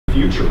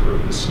future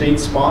group, the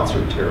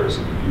state-sponsored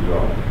terrorism, if you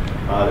will,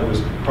 that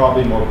was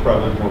probably more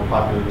prevalent, more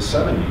popular in the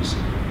 70s.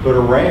 But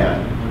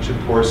Iran, which of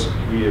course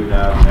we have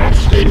now, the United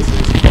States and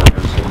its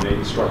partners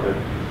have struck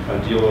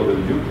a deal over the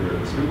nuclear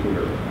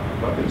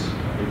weapons,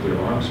 nuclear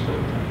arms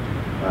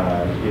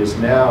program, is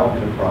now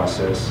in the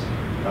process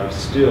of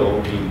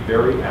still being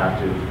very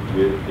active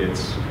with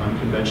its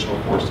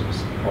unconventional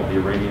forces called the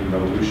Iranian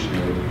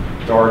Revolutionary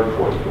Guard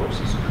Corps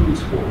forces,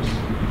 Quds Force.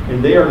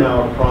 And they are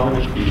now a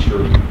prominent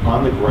feature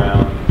on the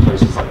ground in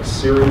places like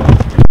Syria.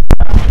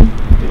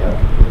 They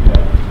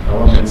have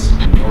elements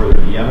in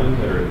northern Yemen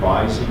that are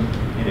advising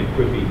and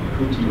equipping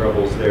Houthi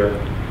rebels there.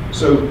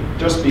 So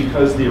just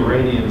because the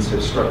Iranians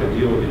have struck a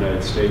deal with the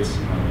United States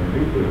on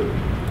their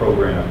nuclear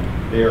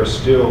program, they are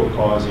still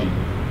causing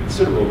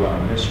considerable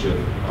amount of mischief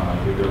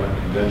with their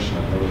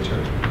unconventional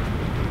military.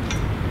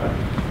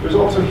 There's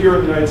also here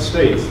in the United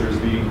States, there's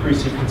the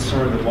increasing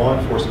concern that law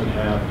enforcement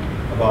have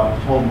about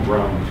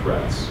homegrown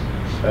threats.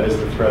 That is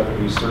the threat that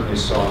we certainly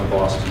saw in the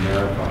Boston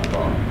Marathon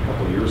bomb a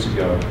couple of years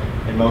ago,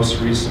 and most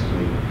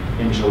recently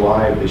in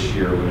July of this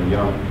year when a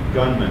young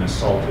gunman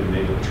assaulted a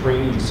naval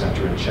training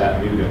center in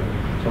Chattanooga,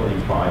 killing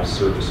 5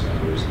 service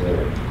members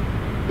there.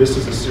 This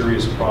is a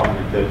serious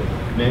problem that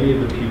many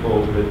of the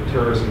people that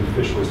terrorism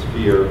officials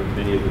fear,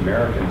 many of the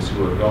Americans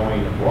who are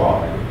going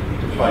abroad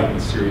to fight in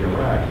Syria and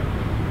Iraq,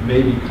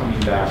 may be coming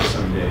back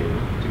someday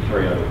to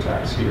carry out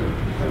attacks here.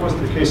 That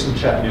wasn't the case in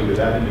Chattanooga.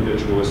 That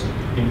individual was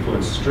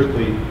influenced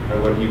strictly by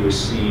what he was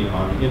seeing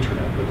on the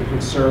internet. But the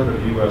concern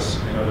of the US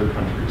and other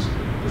countries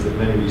is that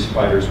many of these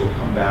fighters will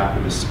come back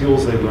with the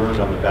skills they learned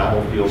on the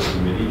battlefields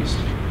in the Mideast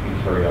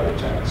and carry out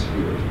attacks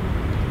here.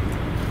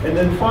 And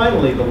then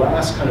finally, the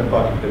last kind of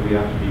bucket that we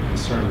have to be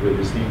concerned with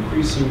is the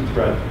increasing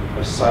threat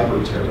of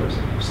cyber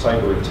terrorism,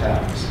 cyber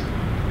attacks.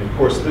 And of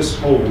course, this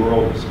whole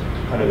world is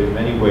kind of in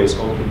many ways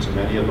open to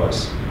many of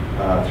us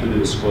through the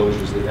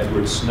disclosures that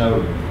Edward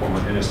Snowden, former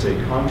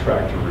NSA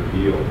contractor,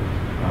 revealed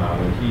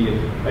when he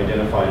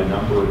identified a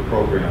number of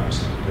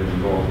programs that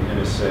involved the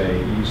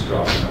NSA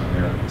eavesdropping on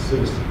American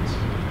citizens.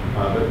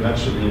 But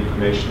much of the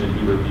information that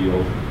he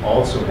revealed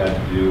also had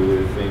to do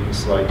with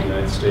things like the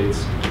United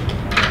States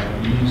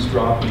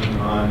eavesdropping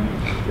on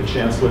the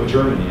Chancellor of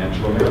Germany,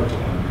 Angela Merkel,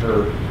 on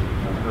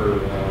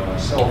her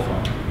cell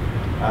phone.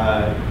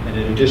 And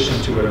in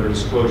addition to whatever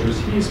disclosures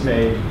he's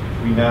made,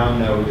 we now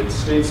know that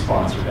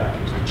state-sponsored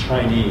actors, the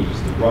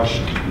Chinese, the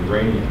Russians, the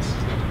Iranians,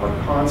 are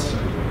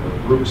constantly, or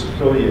groups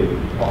affiliated,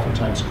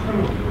 oftentimes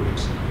criminal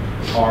groups,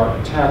 are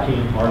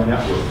attacking our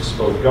networks,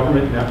 both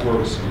government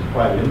networks and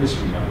private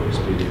industry networks,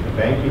 be it in the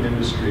banking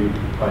industry,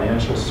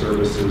 financial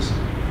services,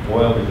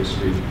 oil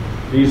industry.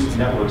 These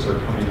networks are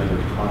coming under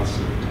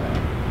constant attack.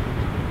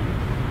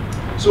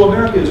 So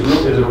America is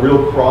at a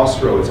real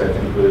crossroads, I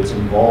think, with its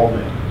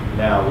involvement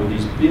now with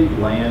these big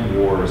land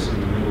wars in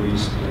the Middle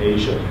East and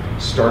Asia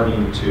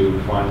starting to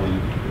finally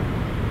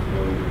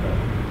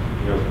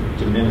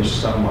diminish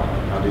somewhat.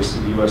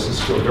 Obviously, the U.S.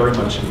 is still very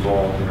much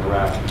involved in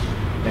Iraq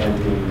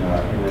and in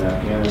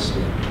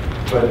Afghanistan.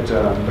 But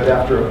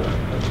after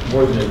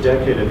more than a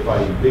decade of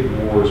fighting big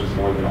wars with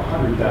more than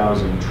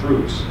 100,000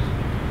 troops,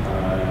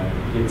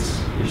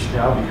 it should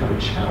now become a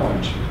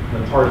challenge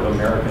on the part of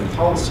American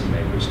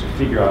policymakers to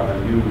figure out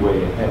a new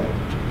way ahead.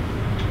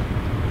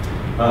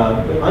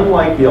 But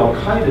unlike the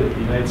Al-Qaeda that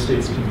the United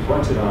States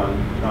confronted on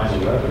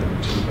 9/11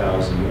 in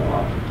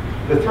 2001,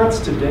 the threats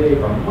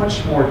today are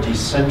much more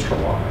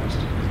decentralized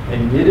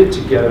and knitted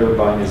together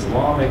by an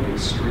Islamic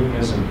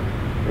extremism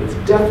that's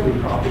definitely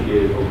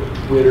propagated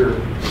over Twitter,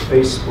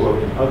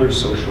 Facebook, and other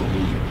social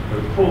media.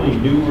 They're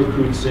pulling new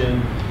recruits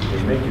in,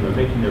 they're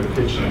making their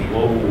pitch in a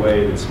global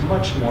way that's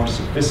much more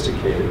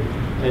sophisticated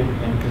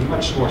and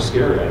much more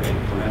scary, I think,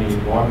 for many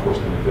law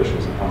enforcement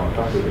officials and how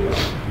effective they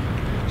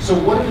are. So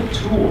what are the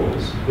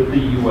tools that the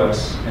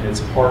U.S. and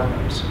its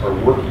partners are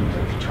working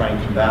with to try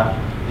and combat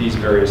these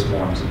various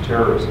forms of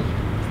terrorism?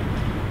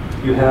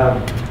 You have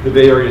the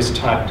various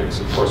tactics,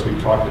 of course,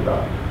 we've talked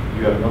about.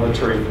 You have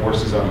military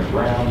forces on the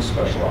ground,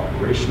 special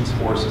operations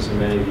forces in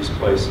many of these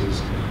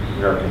places,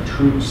 American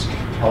troops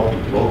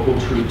helping local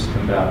troops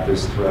combat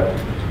this threat.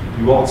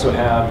 You also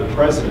have the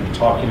president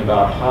talking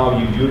about how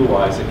you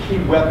utilize a key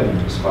weapon in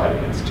this fight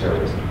against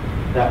terrorism.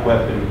 That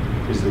weapon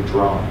is the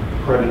drone,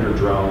 the Predator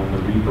drone, the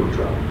Reaper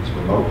drone. It's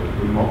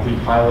remotely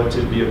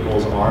piloted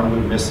vehicles armed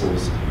with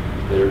missiles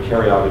that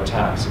carry out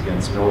attacks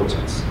against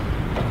militants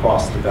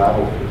across the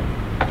battlefield.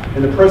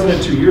 And the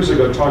president 2 years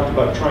ago talked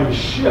about trying to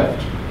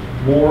shift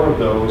more of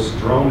those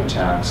drone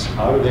attacks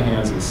out of the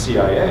hands of the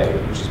CIA,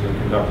 which has been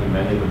conducting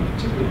many of them,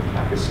 particularly in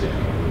Pakistan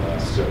over the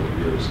last several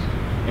years,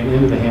 and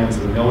into the hands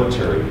of the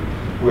military,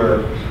 where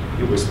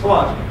it was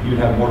thought you'd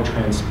have more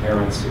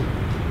transparency.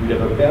 We'd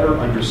have a better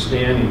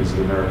understanding as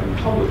the American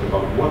public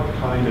about what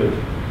kind of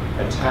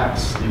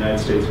attacks the United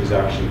States was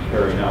actually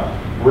carrying out.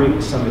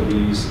 Bring some of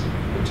these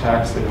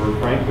attacks that were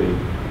frankly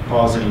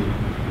causing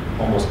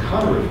almost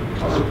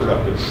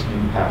counterproductive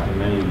impact in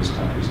many of these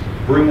countries.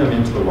 Bring them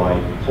into the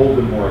light, hold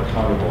them more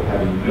accountable,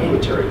 having the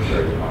military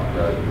carry them out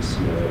rather than the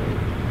CIA.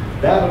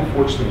 That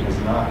unfortunately has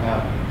not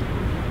happened.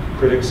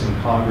 critics in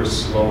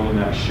Congress slowing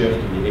that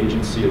shift, and the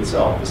agency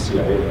itself, the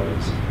CIA that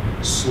is,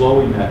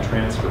 slowing that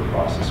transfer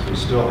process. We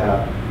still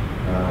have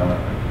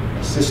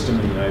a system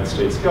in the United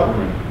States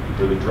government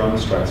where the drone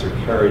strikes are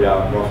carried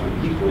out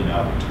roughly equally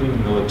now between the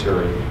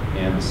military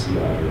and the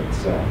CIA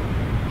itself.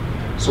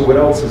 So what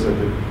else is at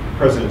the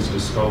president's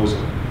disposal?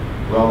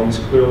 Well, he's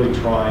clearly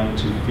trying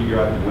to figure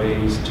out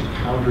ways to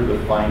counter the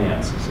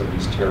finances of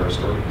these terrorist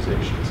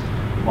organizations.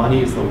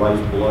 Money is the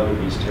lifeblood of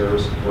these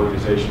terrorist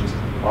organizations.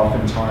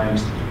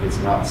 Oftentimes, it's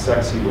not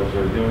sexy what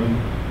they're doing,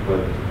 but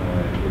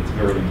it's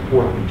very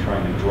important in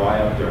trying to dry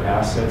up their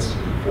assets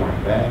in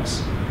foreign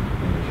banks.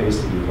 In the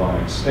case of the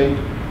Islamic State,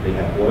 they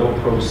have oil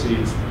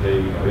proceeds that they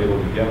are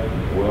able to get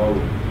from oil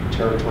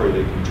territory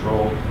they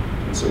control.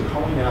 And so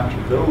going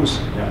after those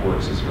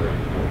networks is very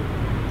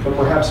important. But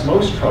perhaps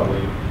most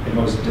troubling and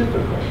most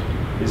difficult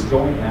is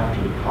going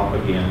after the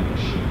propaganda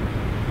machine.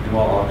 And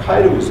while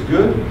Al-Qaeda was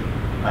good,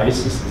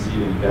 ISIS is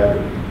even better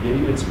in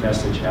getting its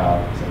message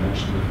out, as I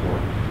mentioned before,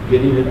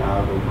 getting it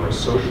out over a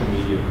social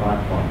media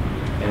platform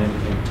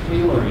and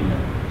tailoring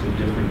it to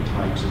different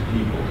types of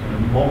people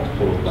in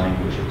multiple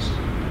languages.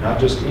 Not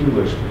just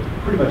English, but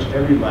pretty much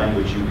every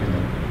language you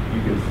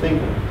can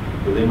think of,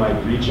 where they might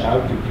reach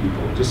out to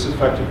people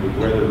disaffected with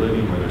where they're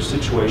living, where their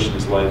situation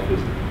is life is,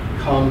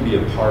 come be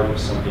a part of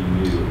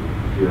something new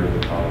here in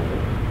the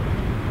conflict.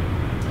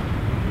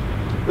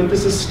 But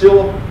this is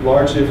still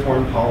largely a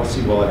foreign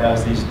policy. While it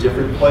has these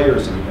different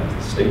players in it,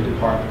 the State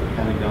Department, the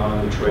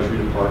Pentagon, the Treasury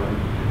Department,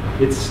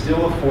 it's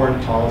still a foreign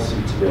policy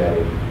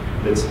today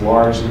that's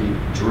largely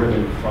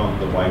driven from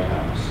the White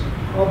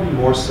House. Probably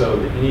more so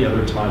than any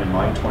other time in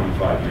my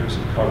 25 years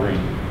of covering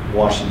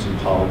Washington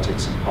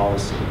politics and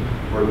policy,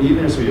 where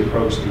even as we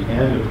approach the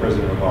end of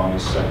President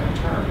Obama's second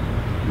term,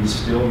 he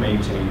still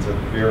maintains a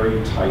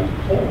very tight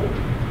hold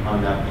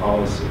on that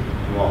policy.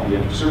 And while he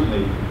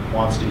certainly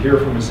wants to hear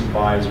from his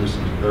advisors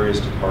in various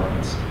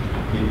departments,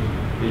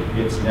 it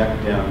gets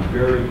necked down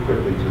very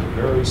quickly to a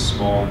very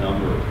small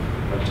number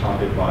of top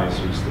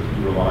advisors that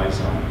he relies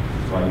on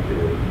right there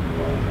in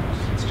the White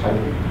House. It's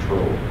tightly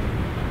controlled.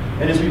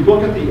 And as we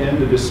look at the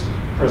end of this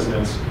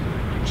president's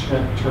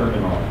term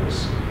in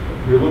office,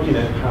 we're looking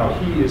at how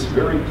he is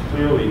very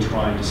clearly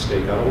trying to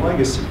stake out a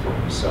legacy for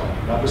himself,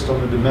 not just on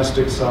the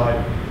domestic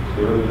side,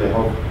 clearly the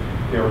health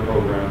care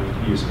program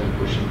that he has been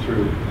pushing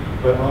through,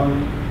 but on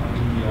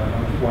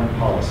the foreign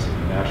policy,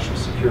 the national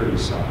security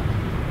side.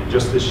 And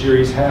just this year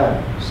he's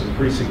had some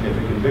pretty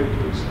significant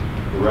victories.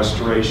 The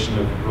restoration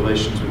of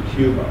relations with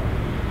Cuba,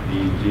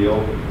 the deal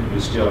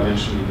I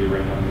mentioned, the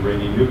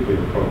Iranian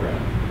nuclear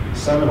program,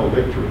 seminal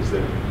victories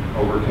that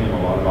overcame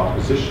a lot of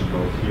opposition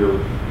both here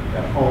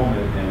at home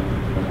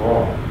and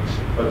abroad.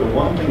 But the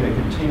one thing that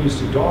continues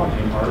to dog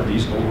him are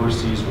these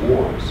overseas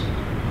wars.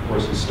 Of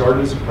course, he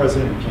started as a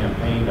president and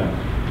campaigned on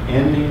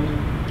ending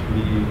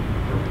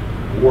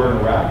the war in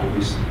Iraq, at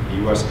least the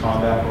U.S.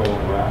 combat role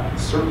in Iraq.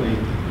 Certainly,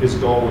 his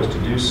goal was to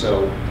do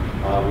so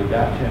with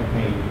that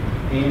campaign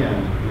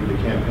and with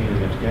the campaign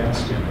in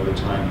Afghanistan by the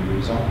time he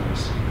leaves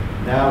office.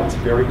 Now it's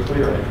very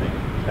clear, I think,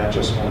 that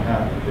just won't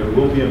happen. There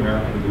will be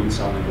American boots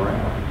on the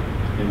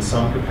ground in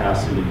some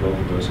capacity in both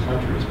of those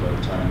countries by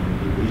the time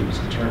he leaves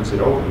and turns it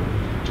over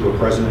to a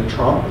President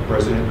Trump, a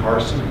President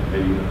Carson, and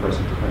maybe even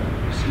President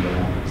Clinton. We'll see what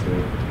happens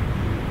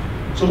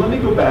there. So let me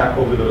go back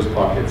over those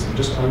buckets and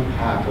just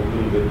unpack a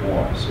little bit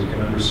more so we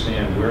can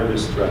understand where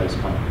this threat is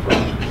coming from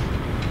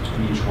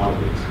in each one of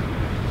these.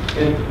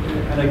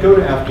 And I go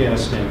to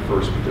Afghanistan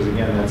first because,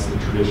 again, that's the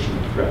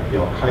traditional threat. The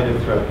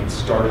Al-Qaeda threat that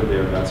started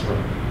there, that's where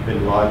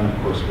bin Laden,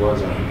 of course,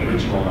 was on the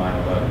original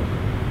 9/11.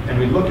 And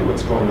we look at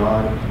what's going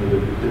on.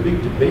 The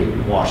big debate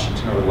in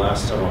Washington over the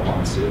last several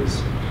months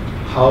is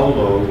how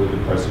low would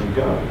the president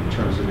go in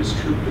terms of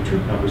the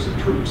troop numbers of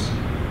troops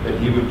that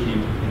he would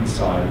keep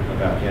inside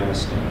of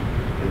Afghanistan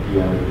at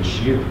the end of this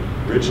year.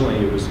 Originally,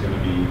 it was going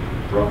to be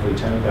roughly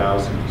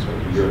 10,000, so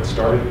the year it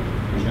started.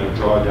 He was going to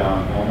draw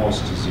down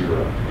almost to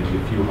zero, maybe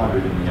a few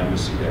hundred in the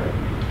embassy there.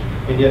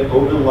 And yet,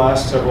 over the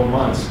last several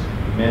months,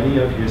 many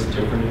of his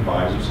different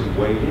advisors have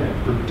weighed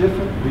in for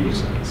different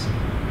reasons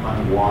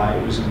on why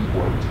it was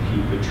important to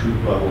keep the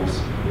troop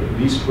levels at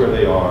least where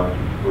they are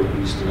for at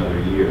least another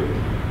year.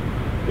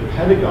 The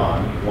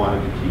Pentagon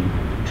wanted to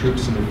keep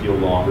troops in the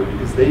field longer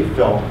because they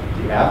felt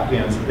the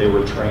Afghans that they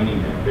were training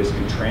in,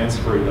 basically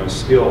transferring those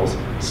skills,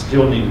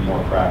 still needed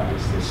more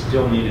practice. They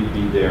still needed to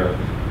be there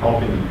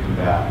helping them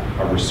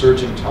combat a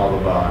resurgent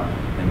Taliban,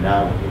 and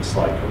now it looks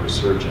like a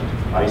resurgent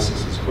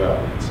ISIS as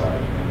well inside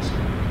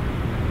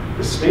Afghanistan.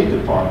 The State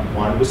Department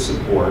wanted to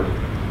support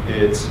the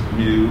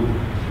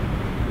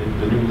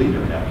new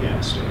leader in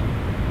Afghanistan.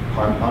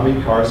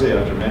 Hamid Karzai,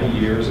 after many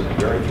years in a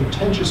very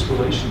contentious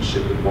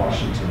relationship with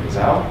Washington, is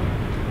out,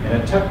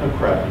 and a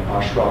technocrat,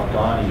 Ashraf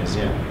Ghani, is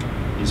in.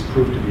 He's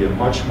proved to be a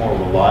much more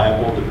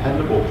reliable,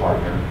 dependable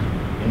partner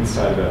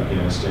inside of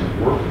Afghanistan,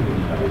 working with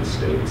the United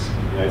States.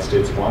 The United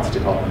States wants to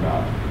help him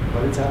out,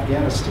 but it's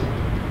Afghanistan.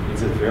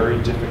 It's a very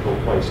difficult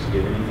place to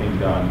get anything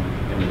done,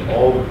 and with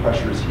all the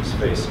pressures he's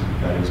facing,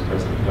 that is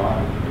President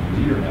Ghani, the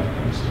leader in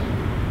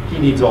Afghanistan, he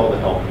needs all the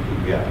help he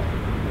can get.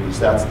 And least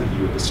that's the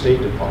view of the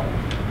State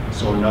Department.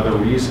 So another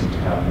reason to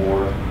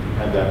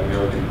have that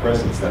American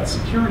presence, that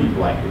security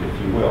blanket,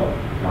 if you will,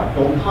 not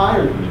going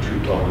higher than the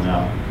troop level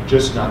now,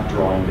 just not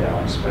drawing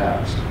down as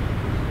fast.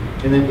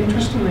 And then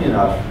interestingly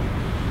enough,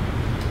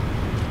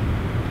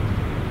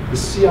 the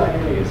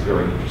CIA is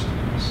very interested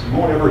in this. You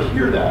won't ever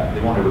hear that.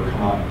 They won't ever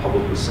come out and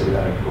publicly say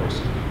that, of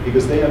course,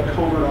 because they have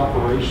covert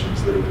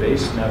operations that are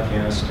based in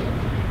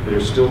Afghanistan that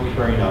are still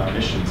carrying out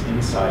missions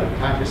inside of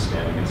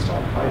Pakistan against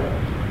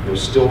Al-Qaeda. They're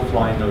still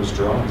flying those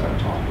drones I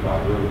talked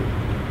about earlier.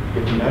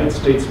 If the United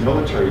States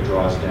military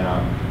draws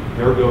down,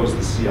 there goes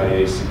the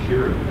CIA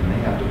security, and they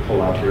have to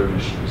pull out their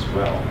mission as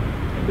well.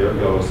 And there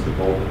goes the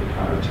bulk of the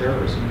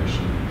counterterrorism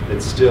mission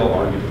that still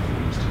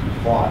arguably needs to be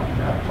fought in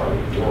that part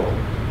of the world.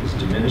 It's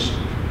diminished,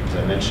 as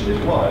I mentioned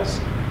it was.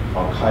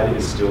 Al-Qaeda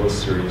is still a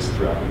serious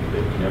threat.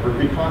 They can never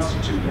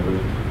reconstitute,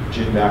 never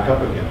gin back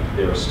up again.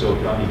 They are still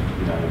gunning for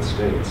the United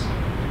States.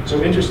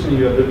 So interestingly,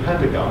 you have the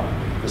Pentagon,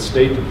 the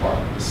State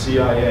Department, the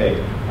CIA,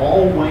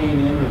 all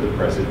weighing in with the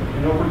president.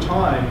 And over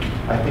time,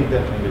 I think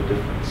that made a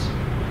difference.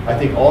 I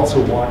think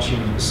also watching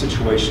the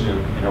situation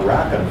in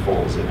Iraq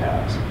unfold as it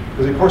has.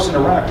 Because of course in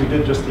Iraq, we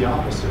did just the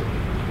opposite.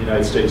 The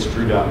United States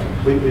drew down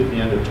completely at the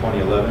end of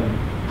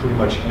 2011, pretty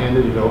much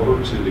handed it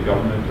over to the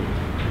government of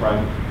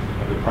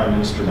the Prime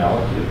Minister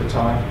Maliki at the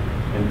time,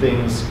 and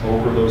things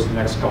over those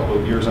next couple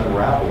of years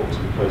unraveled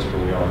to the place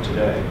where we are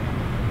today.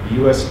 The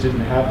U.S.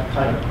 didn't have the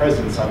kind of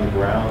presence on the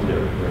ground there,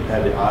 where it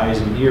had the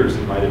eyes and ears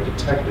that might have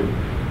detected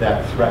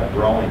that threat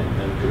growing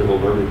and could have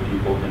alerted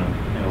people in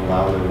a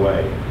louder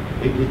way.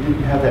 It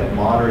didn't have that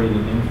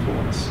moderating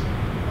influence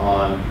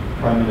on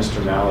Prime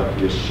Minister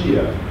Maliki, a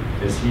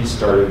Shia, as he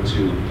started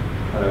to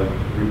kind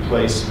of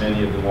replace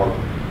many of the more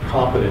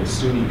competent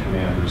Sunni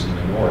commanders in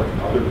the north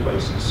and other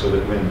places, so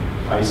that when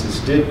ISIS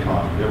did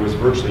come, there was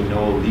virtually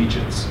no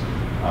allegiance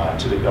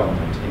to the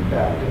government in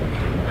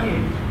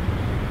Baghdad.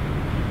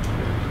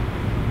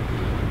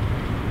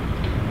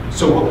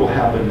 So what will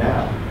happen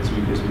now as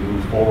we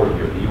move forward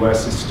here? The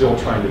U.S. is still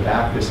trying to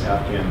back this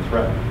Afghan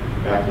threat,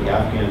 back the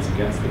Afghans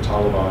against the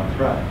Taliban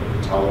threat,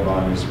 but the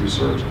Taliban is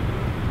resurging.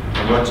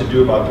 And what to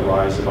do about the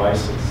rise of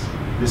ISIS?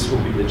 This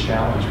will be the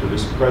challenge for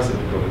this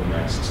president over the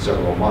next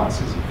several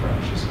months as he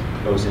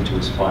goes into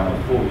his final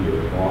full year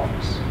of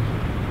office.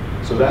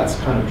 So that's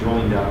kind of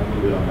drilling down a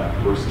little bit on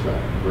that first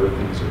threat, where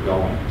things are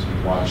going as we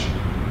watch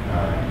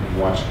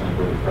kind of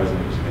where the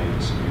president has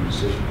made some new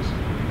decisions.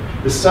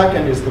 The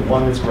second is the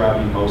one that's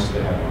grabbing most of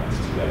the headlines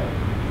today,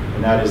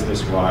 and that is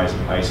this rise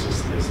of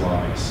ISIS, the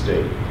Islamic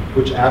State,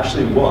 which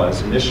actually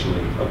was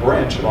initially a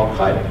branch of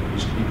Al-Qaeda. It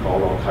used to be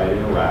called Al-Qaeda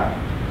in Iraq.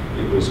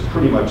 It was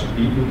pretty much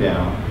beaten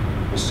down,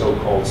 the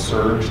so-called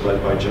surge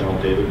led by General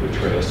David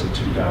Petraeus in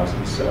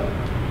 2007.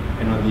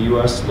 And when the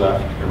U.S.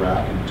 left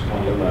Iraq in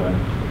 2011,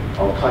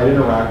 Al-Qaeda in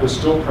Iraq was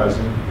still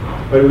present,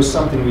 but it was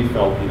something we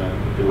felt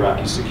the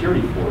Iraqi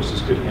security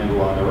forces could handle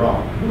on their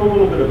own, with a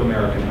little bit of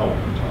American help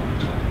from time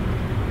to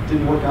time. It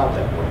didn't work out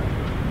that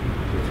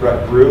way. The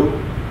threat grew.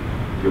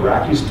 The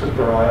Iraqis took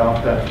their eye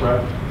off that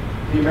threat.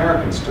 The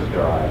Americans took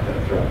their eye off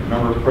that threat.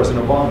 Remember,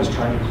 President Obama is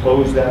trying to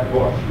close that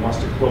book. He wants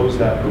to close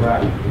that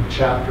Iraq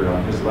chapter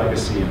on his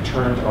legacy and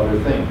turn to other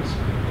things.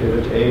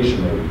 Pivot to Asia,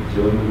 maybe,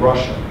 dealing with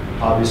Russia.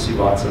 Obviously,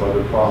 lots of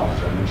other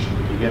problems I mentioned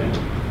at the beginning.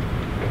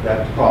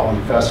 That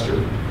problem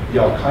festered.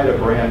 The Al-Qaeda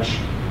branch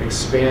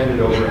expanded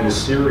over into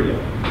Syria.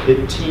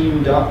 It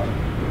teamed up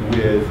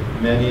with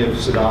many of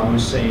Saddam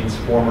Hussein's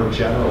former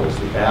generals,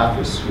 the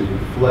Ba'athists, who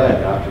had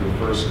fled after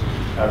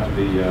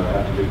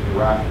the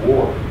Iraq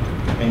War.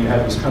 And you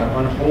had this kind of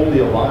unholy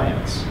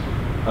alliance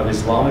of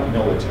Islamic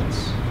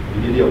militants, the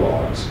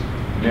ideologues,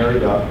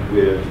 married up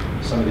with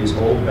some of these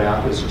old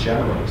Ba'athist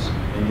generals.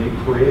 And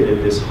they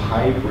created this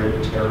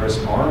hybrid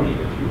terrorist army,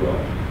 if you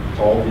will,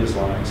 called the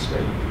Islamic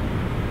State,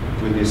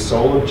 with the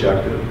sole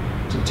objective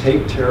to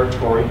take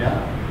territory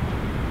now.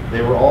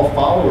 They were all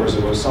followers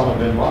of Osama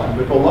bin Laden,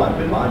 but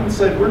bin Laden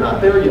said, we're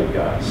not there yet,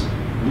 guys.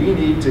 We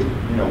need to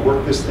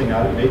work this thing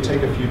out. It may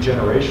take a few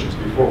generations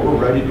before we're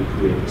ready to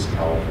create this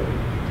caliphate.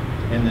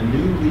 And the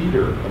new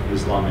leader of the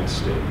Islamic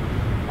State,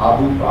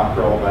 Abu Bakr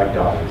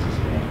al-Baghdadi is his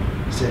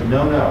name, he said,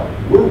 no,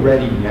 we're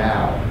ready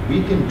now.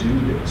 We can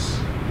do this.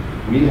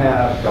 We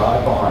have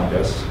God behind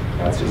us.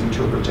 That's his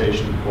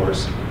interpretation, of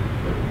course,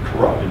 the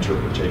corrupt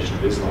interpretation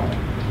of Islam.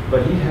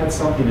 But he had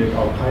something that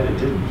Al-Qaeda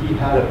didn't. He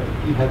had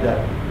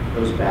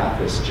those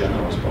Ba'athist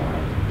generals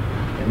behind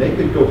him. And they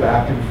could go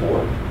back and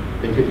forth.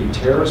 They could be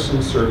terrorist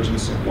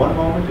insurgents in one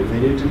moment if they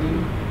needed to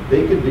be.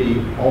 They could be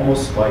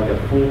almost like a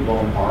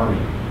full-blown army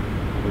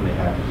when they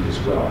had to be as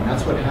well. And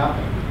that's what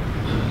happened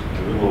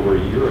a little over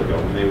a year ago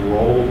when they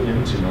rolled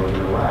into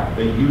northern Iraq.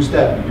 They used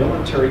that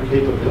military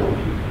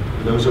capability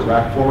for those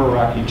former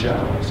Iraqi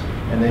generals,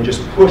 and they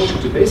just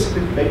pushed to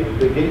basically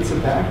the gates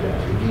of Baghdad.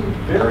 They came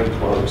very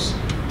close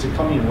to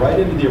coming right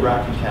into the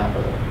Iraqi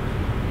capital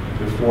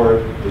before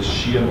the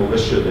Shia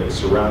militia that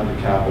surrounded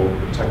the capital,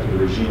 protected the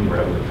regime,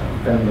 were able to kind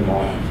of fend them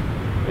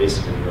off,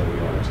 basically where we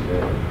are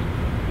today.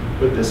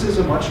 But this is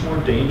a much more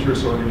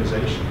dangerous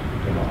organization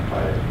than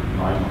Al-Qaeda, in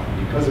my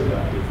mind, because of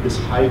that. It's this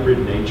hybrid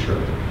nature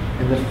of it.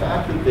 and the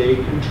fact that they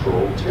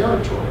control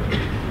territory,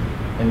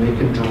 and they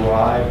can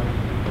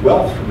derive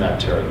wealth from that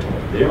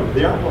territory.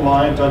 They aren't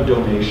reliant on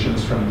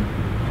donations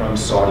from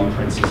Saudi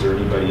princes or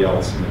anybody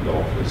else in the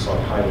Gulf, the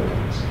Saudi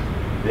Highlands.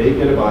 They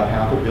get about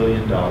 $500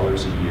 million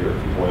a year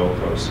from oil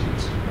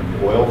proceeds from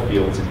the oil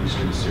fields in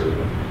eastern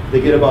Syria. They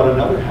get about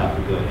another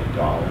 $500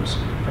 million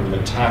from the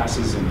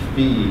taxes and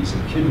fees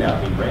and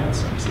kidnapping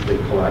ransoms that they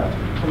collect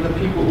from the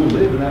people who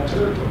live in that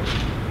territory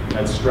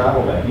that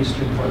straddle that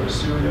eastern part of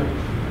Syria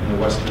and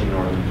the western and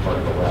northern part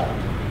of Iraq.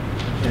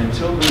 And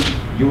until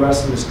the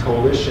US and this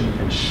coalition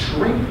can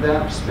shrink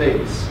that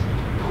space,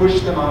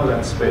 push them out of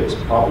that space,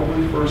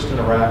 probably first in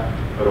Iraq,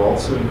 but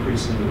also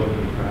increasingly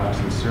looking perhaps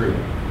in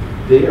Syria,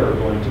 they are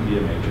going to be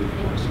a major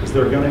force because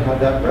they're going to have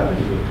that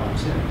revenue that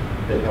comes in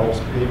that helps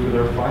pay for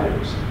their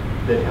fighters,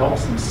 that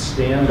helps them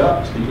stand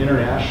up to the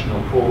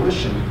international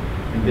coalition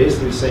and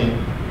basically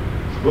saying,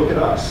 look at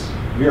us,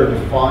 we are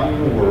defying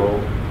the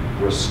world,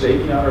 we're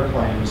staking out our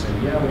claims,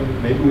 and yeah,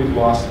 maybe we've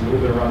lost a little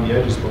bit around the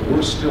edges, but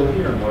we're still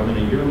here more than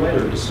a year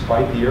later,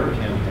 despite the air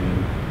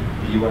campaign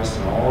the US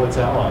and all its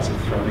allies have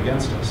thrown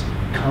against us.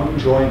 Come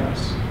join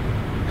us.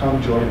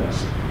 Come join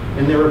us.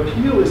 And their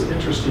appeal is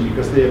interesting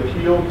because they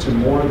appeal to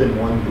more than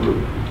one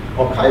group.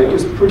 Al-Qaeda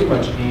was pretty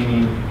much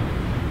aiming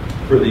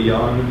for the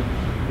young,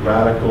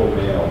 radical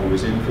male who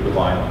was in for the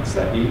violence,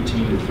 that 18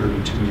 to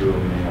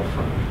 32-year-old male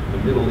from the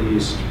Middle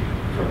East,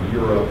 from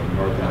Europe, from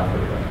North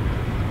Africa.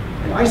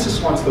 And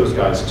ISIS wants those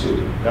guys too.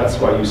 That's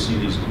why you see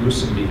these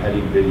gruesome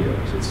beheading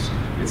videos.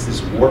 It's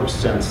this warped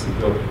sense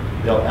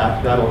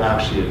that that'll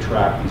actually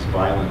attract these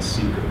violent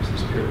seekers.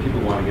 These people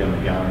want to get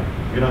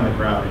on the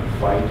ground and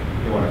fight.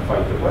 They want to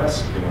fight the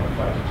West. They want to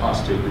fight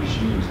apostate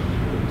regimes in the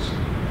Middle East.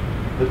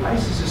 But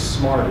ISIS is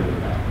smarter than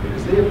that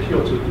because they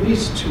appeal to at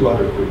least two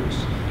other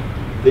groups.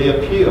 They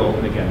appeal,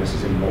 and again, this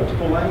is in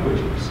multiple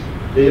languages,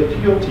 they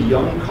appeal to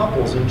young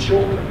couples and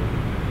children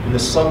in the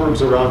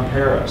suburbs around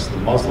Paris, the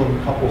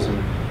Muslim couples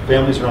and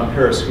families around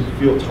Paris who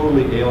feel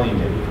totally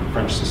alienated from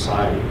French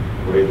society,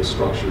 the way the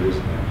structure is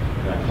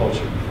in that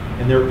culture.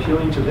 And they're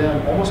appealing to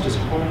them almost as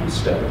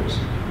homesteaders.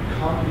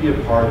 Come be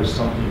a part of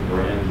something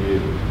brand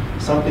new,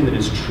 something that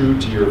is true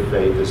to your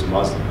faith as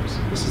Muslims.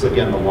 This is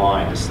again the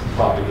line, this is the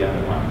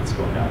propaganda line that's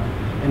going on.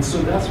 And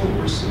so that's what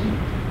we're seeing.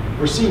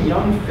 We're seeing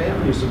young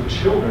families of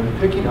children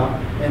picking up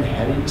and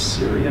heading to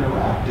Syria and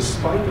Iraq,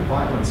 despite the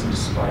violence and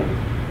despite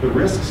the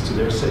risks to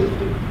their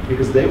safety,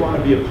 because they want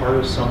to be a part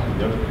of something.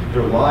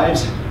 Their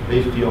lives,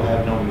 they feel,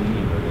 have no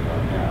meaning where they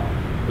are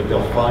now, but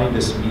they'll find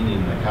this meaning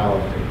in the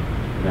caliphate,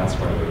 and that's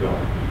where they're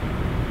going.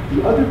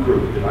 The other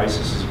group that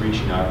ISIS is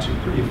reaching out to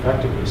pretty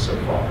effectively so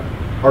far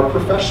are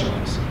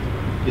professionals.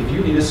 If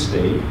you need a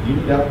state, you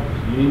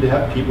need to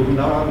have people who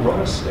know how to run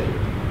a state.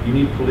 You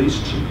need police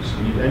chiefs,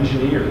 you need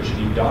engineers,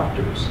 you need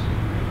doctors.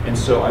 And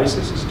so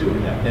ISIS is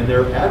doing that. And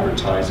they're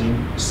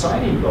advertising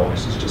signing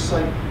bonuses, just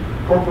like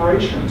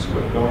corporations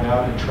would, going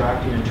out and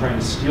attracting and trying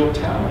to steal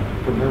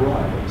talent from their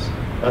rivals.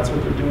 That's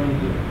what they're doing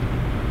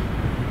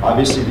here.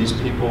 Obviously, these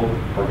people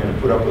are going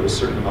to put up with a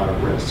certain amount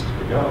of risk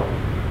to go.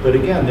 But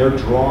again, they're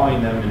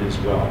drawing them in as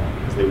well,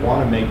 because they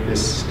want to make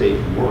this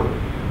state work.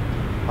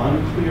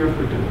 Unclear if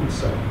they're doing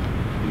so.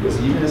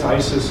 Because even as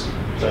ISIS,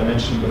 as I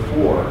mentioned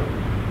before,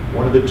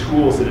 one of the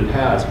tools that it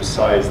has,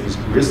 besides these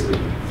grisly,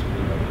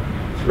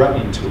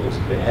 threatening tools,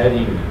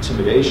 beheading and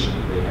intimidation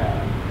that they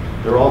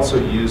have, they're also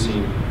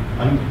using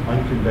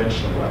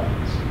unconventional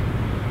weapons.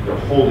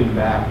 They're holding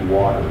back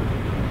water.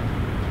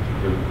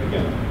 They're,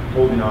 again,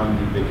 holding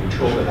on, they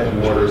control the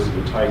headwaters of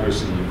the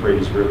Tigris and the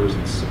Euphrates rivers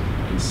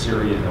in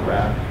Syria and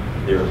Iraq.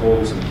 They're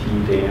holding some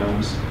key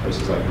dams,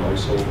 places like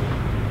Mosul.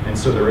 And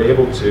so they're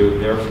able to,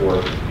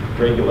 therefore,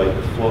 regulate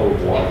the flow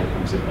of water that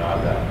comes in and out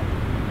of that.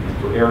 And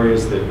for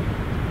areas that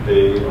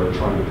they are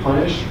trying to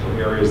punish,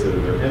 or areas that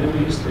are their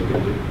enemies, they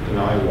can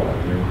deny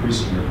water. They're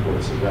increasing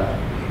reports of that.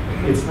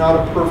 It's not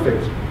a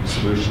perfect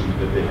solution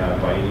that they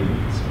have by any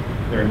means.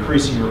 They're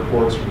increasing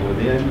reports from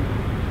within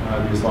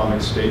the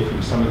Islamic State,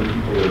 from some of the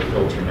people that are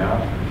filtering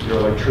out. There are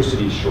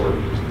electricity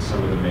shortages in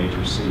some of the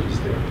major cities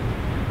there.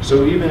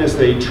 So even as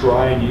they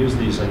try and use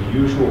these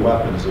unusual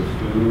weapons of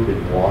food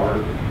and water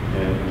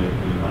in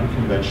an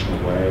unconventional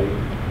way,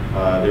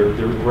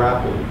 they're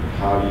grappling.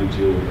 How do you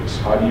deal with this?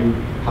 How do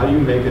you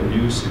make a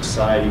new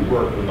society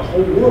work when the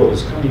whole world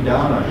is coming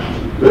down on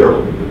you,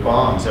 literally, with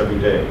bombs every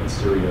day in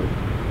Syria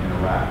and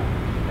Iraq,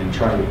 and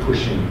trying to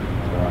push in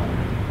around?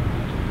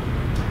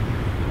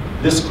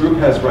 This group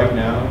has right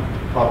now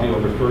probably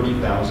over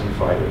 30,000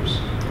 fighters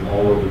from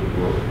all over the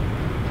world,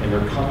 and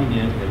they're coming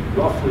in at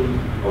roughly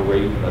a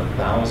rate of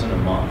 1,000 a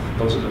month.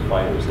 Those are the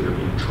fighters that are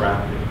being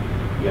tracked,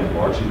 again,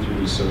 largely through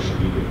these social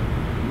media.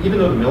 Even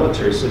though the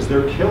military says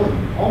they're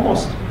killing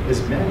almost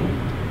as many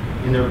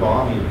in their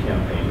bombing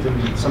campaigns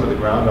and some of the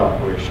ground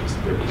operations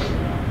that they're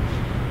carrying out,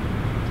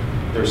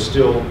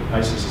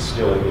 ISIS is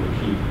still able to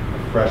keep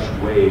a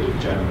fresh wave of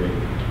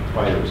generating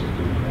fighters and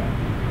doing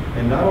that.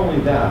 And not only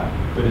that,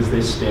 but as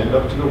they stand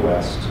up to the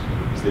West,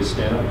 as they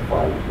stand up and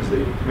fight, as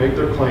they make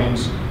their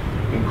claims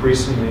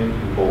increasingly in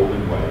an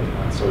emboldened way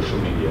on social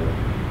media,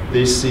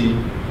 they see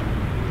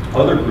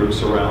other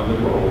groups around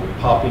the world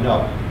popping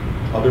up,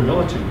 other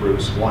militant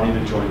groups wanting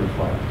to join the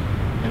fight.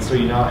 And so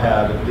you now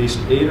have at least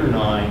 8 or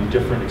 9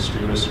 different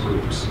extremist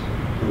groups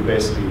who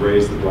basically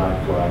raised the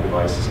black flag of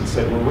ISIS and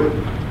said, we're with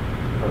you.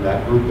 From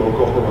that group,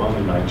 Boko Haram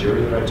in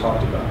Nigeria that I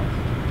talked about,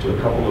 to a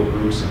couple of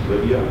groups in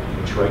Libya,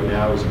 which right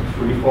now is in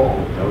free fall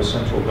with no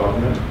central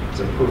government.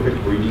 It's a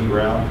perfect breeding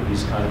ground for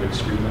these kind of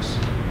extremists.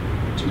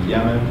 To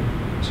Yemen,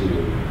 to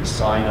the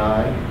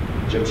Sinai,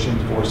 Egyptian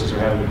forces are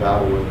having a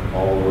battle with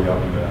all the way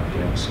up into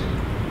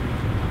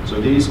Afghanistan.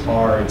 So these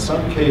are, in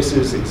some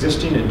cases,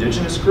 existing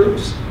indigenous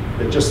groups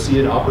that just see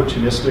an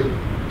opportunistic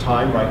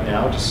time right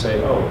now to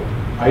say, oh,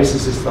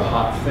 ISIS is the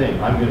hot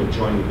thing, I'm going to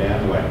join the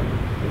bandwagon.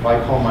 If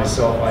I call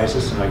myself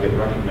ISIS and I get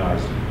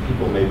recognized,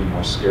 people may be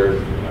more scared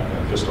of me.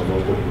 I'm just a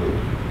local group.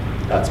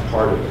 That's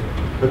part of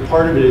it. But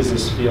part of it is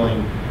this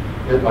feeling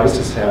that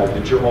ISIS has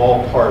that you're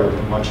all part of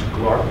a much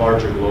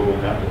larger global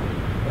network.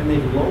 And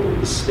they've lowered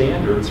the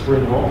standards for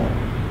enrollment.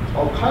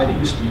 Al-Qaeda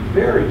used to be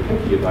very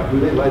picky about who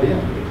they let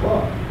into the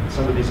club,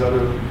 some of these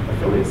other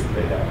affiliates that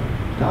they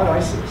have. Not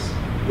ISIS.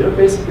 They're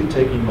basically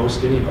taking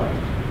most anybody.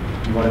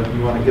 You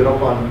want to get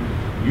up on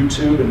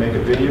YouTube and make a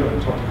video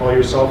and call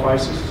yourself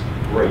ISIS?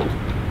 Great.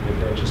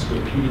 They're just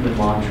repeating the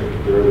mantra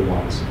that they're the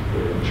ones that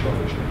are in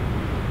charge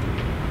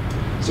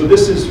now. So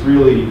this is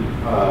really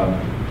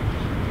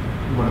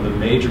one of the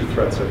major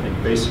threats, I think,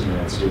 facing the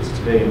United States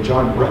today. And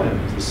John Brennan,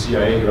 who's the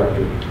CIA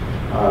director,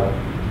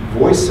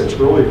 voiced such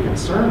earlier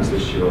concerns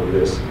this year over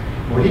this.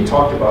 What he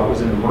talked about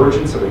was an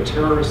emergence of a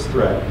terrorist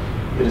threat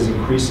that is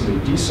increasingly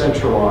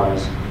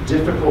decentralized,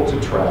 difficult to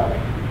track,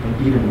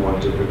 and even more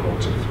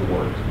difficult to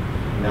thwart.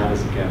 And that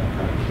is, again, the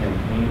kind of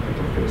campaign that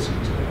we're facing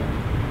today.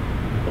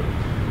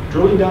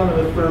 Drilling down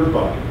to the third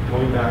bucket,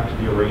 going back to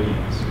the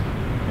Iranians.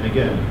 And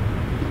again,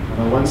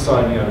 on the one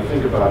side, you got to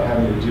think about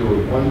having to deal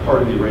with one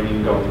part of the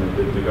Iranian government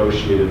that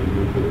negotiated the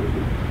nuclear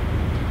deal.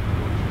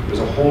 There's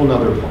a whole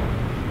other part,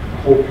 a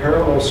whole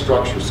parallel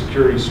structure,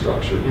 security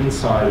structure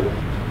inside of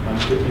Iran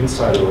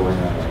right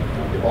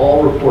now. They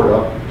all report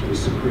up to the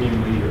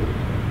supreme leader.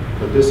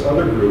 But this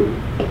other group,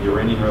 the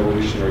Iranian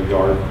Revolutionary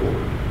Guard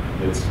Corps,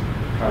 it's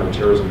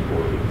counterterrorism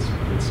corps,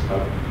 it's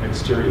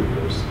exterior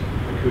force,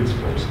 the Quds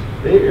force.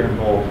 They are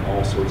involved in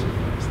all sorts of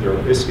things. They're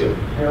basically a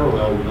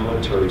parallel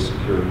military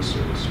security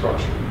service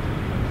structure.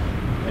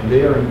 And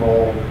they are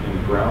involved in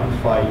the ground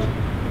fight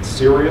in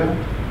Syria,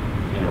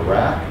 in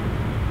Iraq.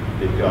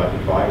 They've got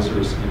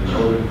advisors in the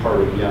northern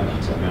part of Yemen,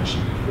 as I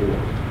mentioned before.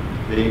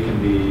 They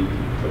can be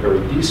a very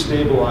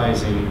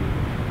destabilizing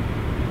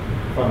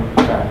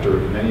factor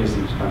in many of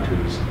these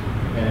countries.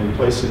 And in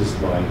places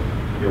like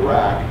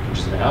Iraq, which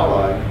is an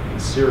ally,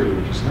 and Syria,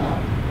 which is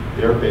not,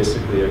 they're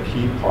basically a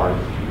key part of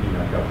keeping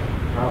that government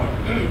power.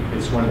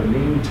 It's one of the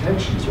main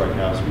tensions right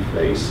now as we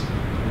face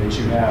that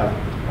you have,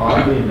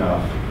 oddly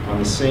enough, on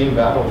the same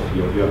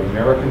battlefield, you have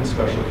American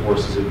Special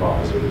Forces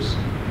advisors,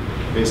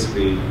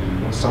 basically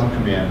in some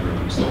command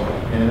rooms,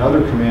 and in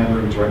other command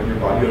rooms right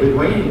nearby, you have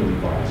Iranian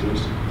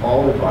advisors,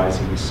 all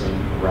advising the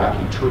same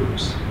Iraqi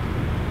troops.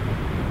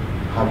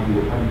 How do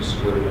you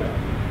square that?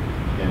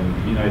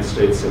 And the United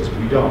States says,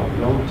 we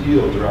don't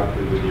deal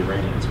directly with the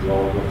Iranians, we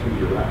all go through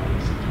the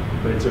Iraqis.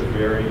 But it's a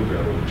very,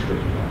 very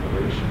tricky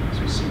operation, as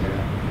we see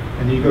now.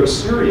 And then you go to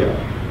Syria,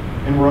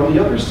 and we're on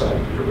the other side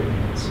of the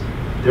Iranians.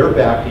 They're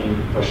backing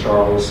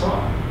Bashar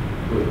al-Assad,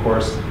 who, of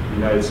course, the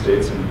United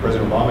States and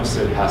President Obama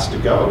said has to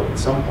go at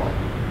some point.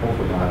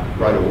 Hopefully not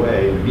right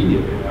away,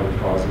 immediately. That would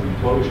cause an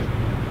implosion.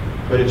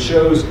 But it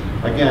shows,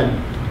 again,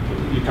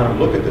 you kind of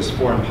look at this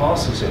foreign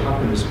policy and say, how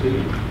can this be?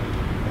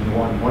 In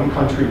one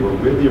country, we're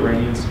with the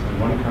Iranians, and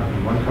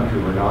in one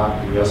country, we're not,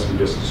 and yes, we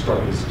just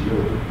struck this deal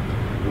with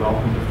them.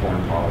 Welcome to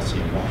foreign policy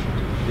in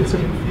Washington. It's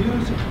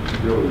confusing,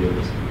 it really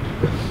is.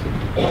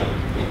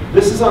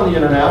 This is on the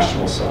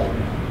international side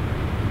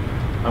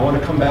now. I want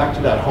to come back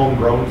to that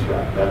homegrown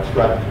threat, that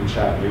threat from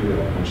Chattanooga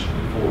that I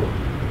mentioned before.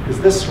 Because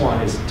this one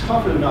is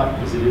tough enough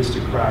as it is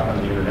to crack on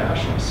the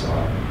international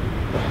side.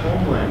 The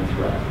homeland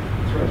threat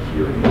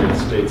here in the United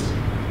States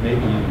may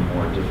be even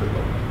more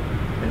difficult.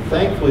 And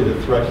thankfully,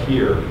 the threat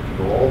here can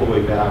go all the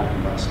way back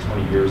in the last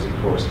 20 years, of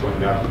course, going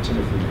back to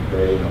Timothy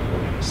McVeigh in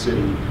Oklahoma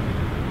City,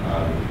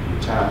 the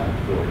attack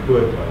on Fort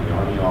Hood by the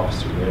Army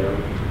officer there,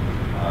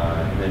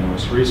 and then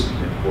most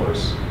recently, of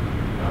course,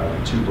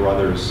 the two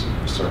brothers,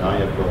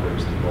 Tsarnaev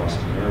brothers, the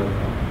Boston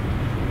Marathon,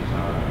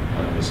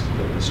 and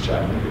this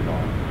Chattanooga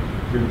bomb.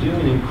 You're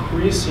dealing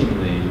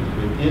increasingly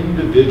with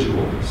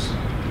individuals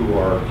who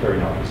are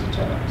carrying out these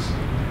attacks.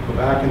 Go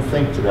back and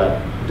think to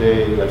that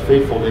day, that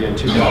fateful day in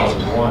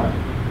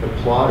 2001. The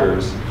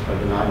plotters of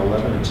the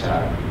 9/11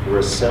 attack were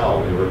a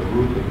cell, they were a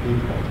group of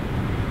people.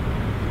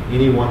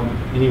 Any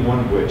one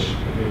of which,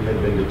 if it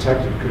had been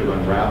detected, could have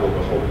unraveled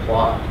the whole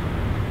plot.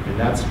 And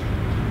that's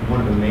one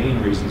of the main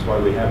reasons why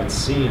we haven't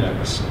seen a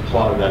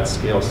plot of that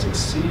scale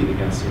succeed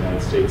against the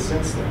United States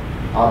since then.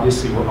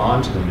 Obviously, we're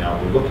on to them now,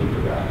 we're looking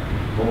for that.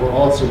 But we're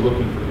also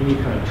looking for any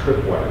kind of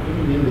tripwire,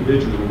 even the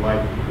individual who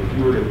might, if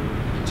you were to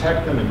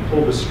detect them and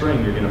pull the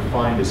string, you're going to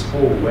find this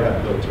whole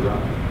web built around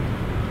them.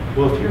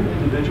 Well, if you're an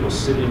individual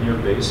sitting in your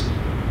basement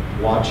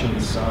watching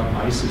some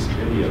ISIS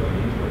video in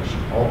English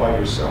all by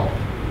yourself.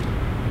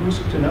 Who's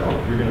to know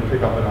if you're going to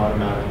pick up an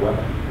automatic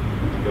weapon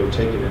and go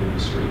take it into the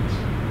streets?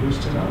 Who's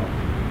to know?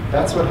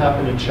 That's what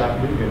happened in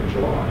Chattanooga in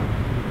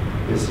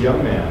July. This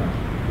young man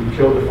who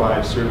killed the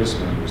 5 service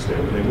members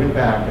there, when they went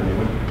back and they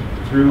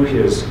went through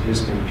his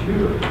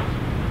computer,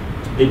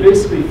 they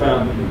basically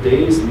found that in the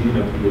days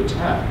leading up to the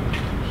attack,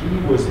 he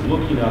was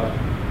looking up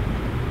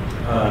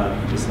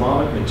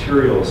Islamic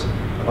materials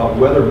about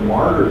whether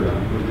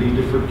martyrdom would lead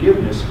to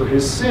forgiveness for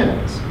his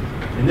sins.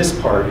 In this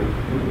part,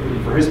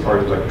 for his part,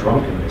 it was like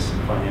drunkenness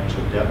and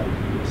financial debt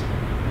that he was in.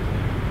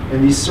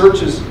 And these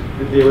searches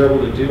that they were able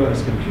to do on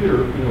his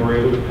computer, were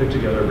able to put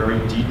together a very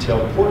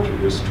detailed portrait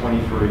of this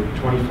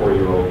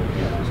 24-year-old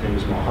man. His name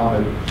is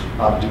Mohammed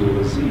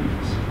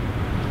Abdulaziz.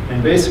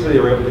 And basically, they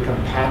were able to kind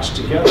of patch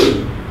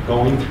together,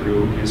 going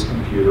through his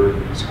computer,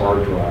 his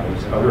hard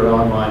drives, and other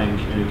online and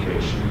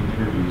communication,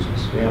 interviews with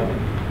his family,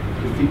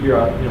 to figure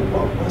out,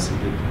 what was it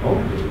that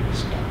motivated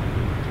this guy?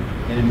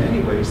 And in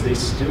many ways, they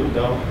still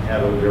don't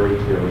have a very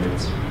clear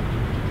answer.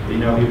 They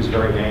know he was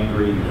very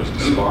angry, he was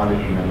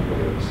despondent in many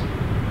ways,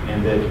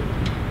 and that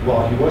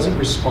while he wasn't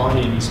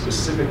responding in any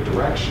specific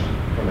direction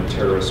from a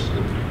terrorist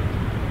group,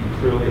 he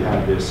clearly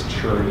had this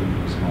churning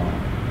in his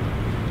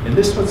mind. And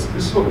this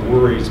is what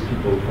worries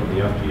people from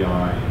the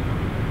FBI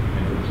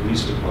and the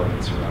police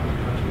departments around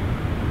the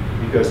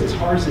country. Because as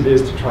hard as it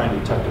is to try and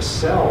detect a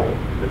cell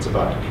that's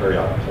about to carry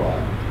out a plot,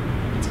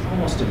 it's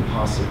almost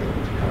impossible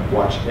to kind of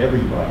watch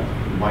everybody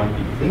who might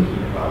be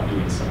thinking about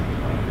doing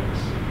something like this.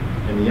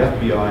 And the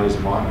FBI is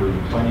monitoring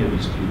plenty of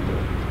these people.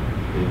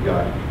 They've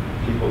got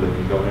people that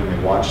can go in and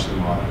they watch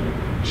them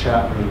on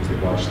chat rooms, they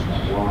watch them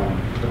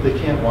online, but they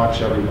can't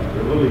watch everybody.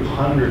 There are literally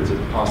hundreds of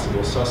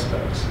possible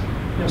suspects.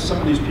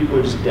 Some of these people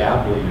are just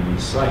dabbling in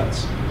these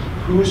sites.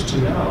 Who's to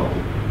know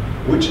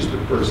which is the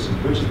person,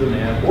 which is the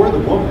man, or the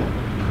woman,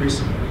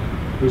 increasingly,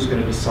 who's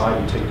going to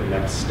decide to take the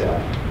next step,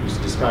 who's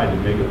decided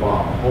to make a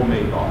bomb, a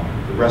homemade bomb,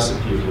 the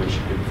recipe of which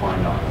you can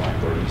find online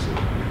very easily.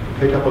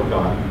 Pick up a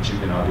gun, which you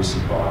can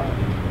obviously buy,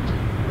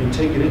 and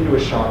take it into a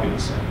shopping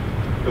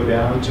center. Go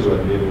down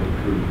to a naval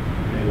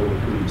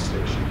recruiting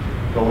station.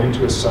 Go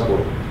into a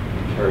subway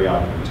and carry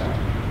out an attack.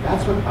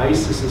 That's what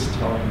ISIS is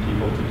telling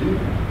people to do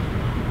now.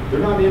 They're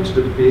not into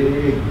the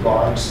big,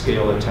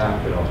 large-scale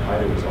attack that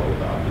Al-Qaeda was all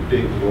about, the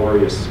big,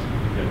 glorious,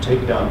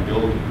 take down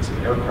buildings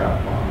and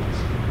aircraft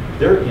bombs.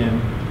 They're in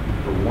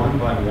for one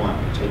by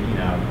one, taking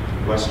out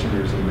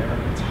Westerners and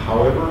Americans,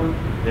 however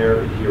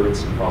their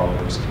adherents and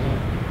followers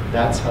can.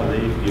 That's how they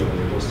feel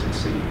they will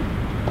succeed,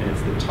 and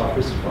it's the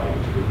toughest fight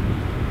to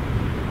defeat.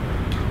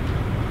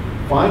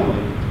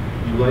 Finally,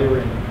 you layer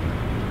in,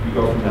 you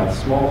go from that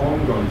small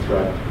homegrown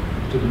threat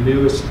to the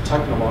newest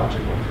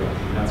technological threat,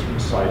 and that's from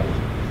cyber.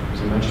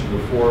 As I mentioned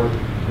before,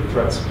 the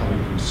threats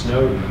coming from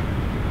Snowden.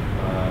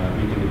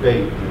 We can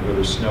debate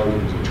whether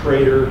Snowden is a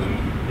traitor.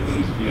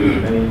 He's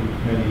viewed in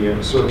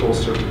many circles,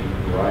 certainly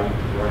right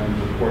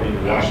reporting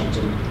in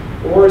Washington,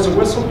 or as a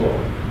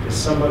whistleblower, as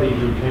somebody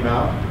who came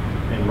out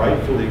and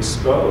rightfully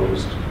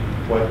exposed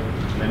what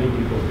many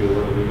people feel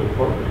were illegal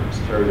programs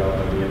carried out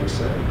by the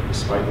NSA,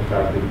 despite the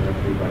fact they've been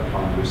approved by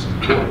Congress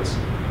and courts.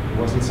 It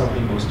wasn't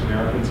something most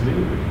Americans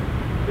knew.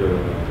 Their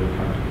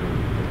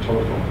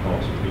telephone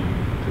calls would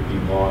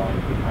be logged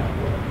and could not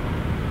work.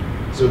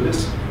 So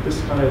this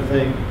kind of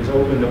thing has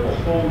opened up a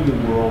whole new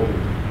world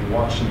in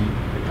watching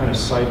the kind of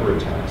cyber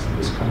attacks that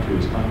this country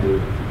is under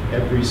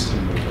every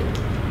single day.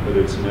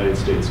 Whether it's the United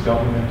States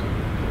government,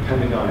 the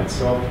Pentagon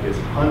itself gets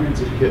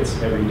hundreds of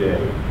hits every day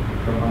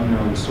from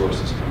unknown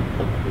sources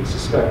coming. They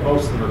suspect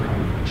most of them are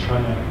coming from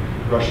China,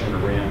 Russia, and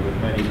Iran, but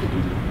many could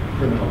be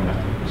criminal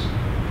networks.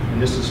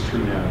 And this is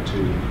true now,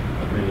 too,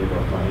 of many of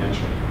our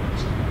financial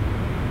firms.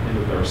 And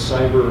with our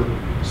cyber,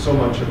 so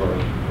much of our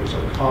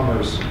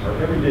commerce, our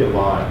everyday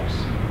lives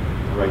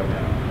right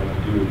now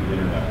have to do with the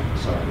internet and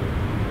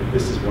cyber. But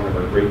this is one of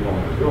our great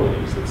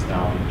vulnerabilities that's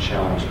now being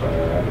challenged by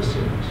our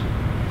adversaries.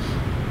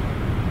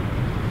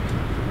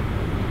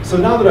 So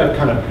now that I've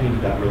kind of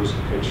painted that rosy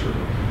picture,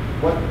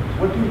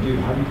 what do we do?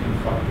 How do you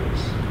confront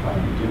this? How do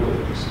you deal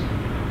with this?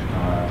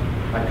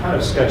 I kind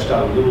of sketched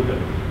out a little bit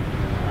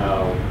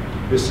how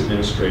this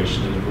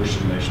administration and the Bush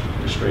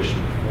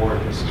administration before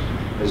it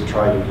has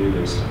tried to do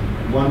this.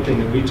 And one thing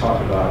that we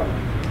talk about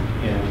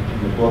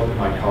in the book that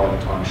my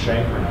colleague Tom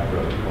Shanker and I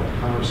wrote called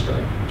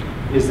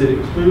Counterstrike is that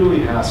it clearly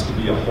has to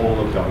be a whole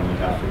of government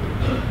effort.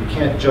 It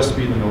can't just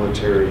be the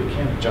military, it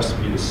can't just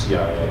be the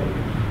CIA.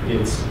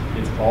 It's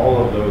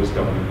all of those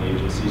government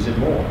agencies and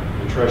more.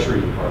 The Treasury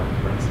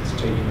Department, for instance,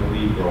 taking the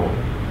lead role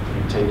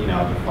in taking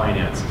out the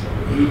finances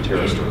of the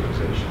terrorist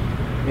organization.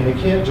 And it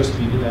can't just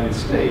be the United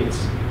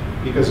States,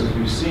 because as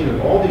we've seen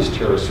with all these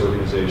terrorist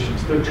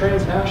organizations, they're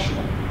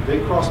transnational.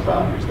 They cross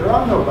boundaries. There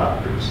are no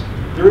boundaries.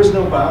 There is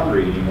no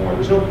boundary anymore.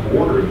 There's no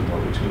border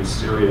anymore between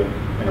Syria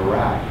and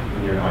Iraq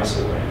when you're in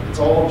ISIL land. It's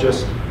all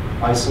just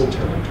ISIL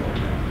territory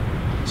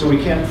now. So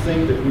we can't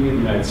think that we in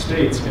the United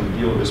States can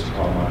deal with this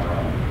problem on our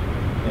own.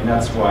 And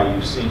that's why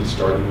you've seen,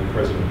 starting with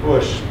President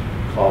Bush,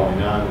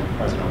 following on with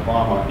President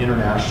Obama,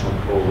 international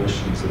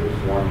coalitions that are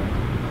forming.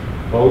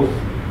 both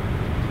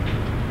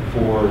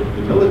for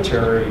the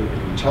military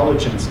and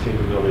intelligence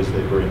capabilities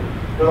they bring,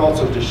 but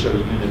also to show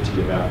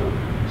unity of effort.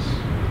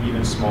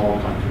 Even small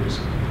countries,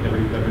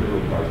 every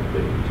little part that they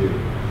can do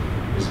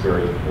is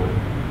very important.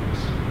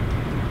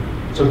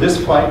 So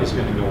this fight is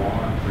going to go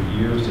on for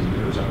years and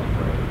years, I'm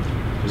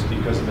afraid, just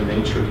because of the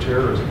nature of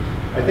terrorism.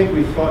 I think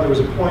we thought there was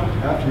a point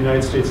after the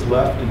United States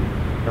left in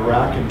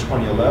Iraq in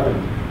 2011,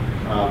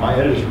 my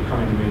editors were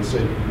coming to me and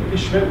said, hey,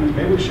 Schmitt,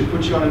 maybe we should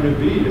put you on a new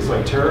beat. It's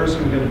like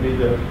terrorism going to be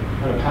the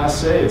kind of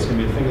passé. It's going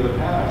to be a thing of the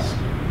past.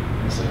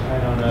 And I said,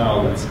 I don't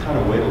know. Let's kind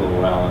of wait a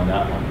little while on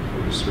that one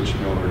before you switch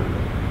me over to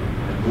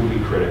a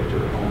movie critic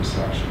or a home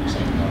section or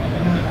something like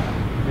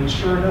that. And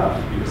sure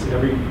enough, because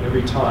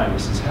every time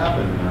this has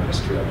happened in our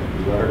history, I think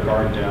we let our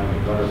guard down,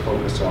 we let our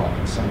focus off,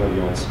 and somebody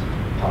else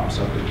pops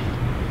up.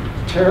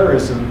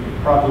 Terrorism,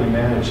 properly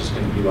managed, is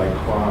going to be like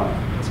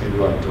crime. It's going to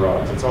be like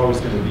drugs. It's always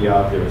going to be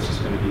out there. It's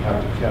just going to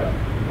have to be kept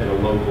at a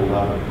local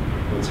level.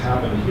 What's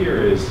happened here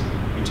is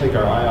we take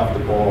our eye off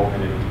the ball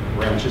and it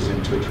branches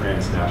into a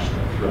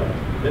transnational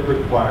threat. It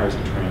requires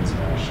a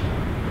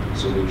transnational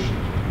solution.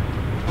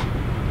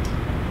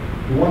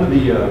 One of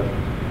the,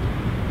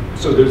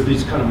 so there's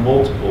these kind of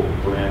multiple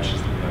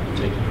branches that we have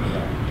to take into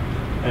account.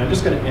 And I'm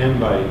just going to end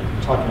by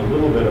talking a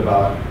little bit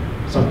about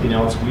something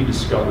else we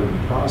discovered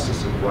in the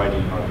process of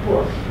writing our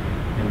book.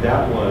 And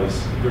that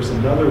was, there's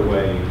another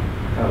way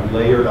kind of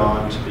layered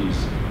on to these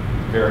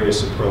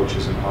various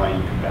approaches and how you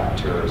combat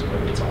terrorism,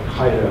 whether it's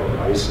Al-Qaeda or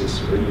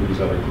ISIS or any of these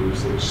other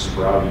groups that are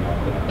sprouting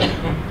up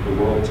around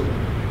the world today.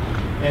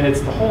 And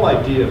it's the whole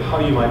idea of how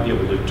you might be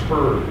able to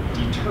deter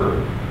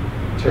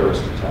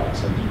terrorist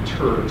attacks and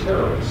deter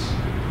terrorists.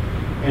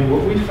 And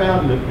what we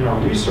found in our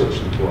research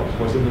in the book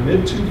was in the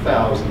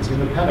mid-2000s in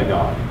the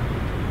Pentagon,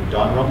 when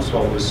Don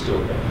Rumsfeld was still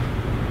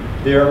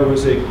there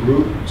was a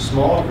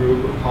small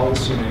group of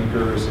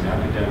policymakers and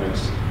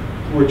academics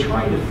who were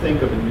trying to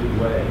think of a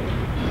new way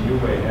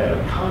ahead,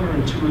 a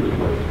counterintuitive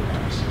way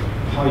perhaps,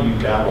 how you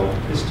battle.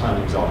 This time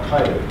it was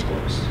Al-Qaeda, of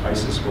course.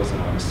 ISIS wasn't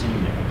on the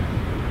scene yet.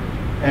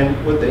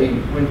 And what they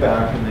went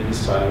back and they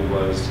decided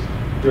was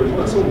there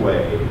was a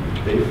way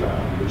they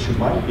found that you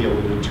might be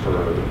able to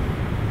deter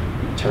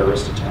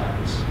terrorist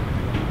attacks,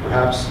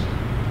 perhaps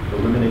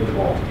eliminate them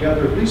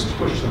altogether, at least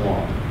push them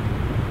off.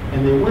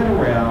 And they went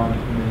around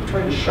and they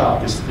tried to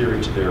shop this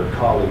theory to their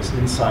colleagues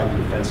inside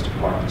the Defense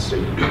Department,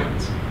 State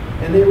Departments.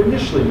 And they were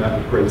initially met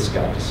with great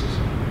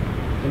skepticism.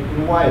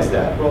 And why is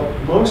that? Well,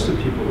 most of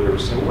the people there were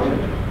saying, wait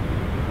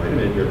a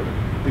minute here.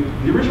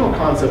 The original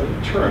concept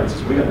of deterrence,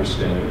 as we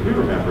understand it, we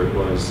remember it,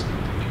 was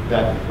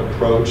that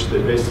approach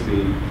that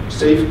basically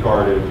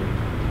safeguarded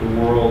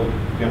the world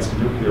against a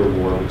nuclear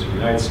war between the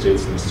United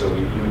States and the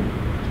Soviet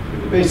Union,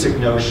 with the basic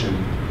notion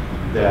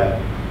that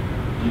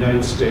the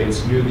United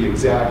States knew the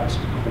exact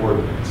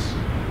coordinates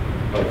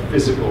of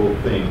physical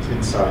things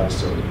inside the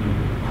Soviet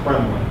Union,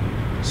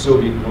 Kremlin,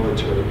 Soviet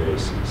military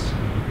bases,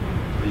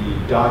 the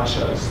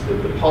dachas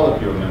that the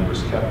Politburo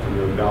members kept for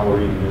their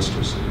ballerina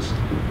mistresses.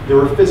 There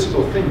were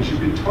physical things you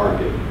could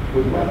target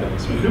with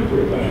weapons, with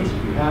nuclear weapons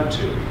if you had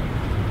to.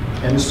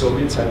 And the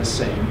Soviets had the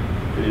same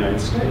for the United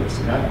States.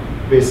 And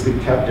that basically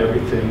kept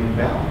everything in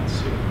balance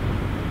here.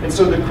 And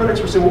so the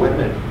critics were saying, well, wait a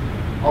minute,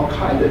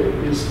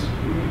 Al-Qaeda is,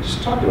 we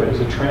just talked about it,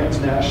 is a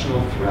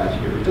transnational threat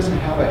here. It doesn't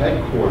have a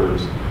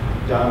headquarters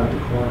down at the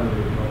corner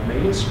of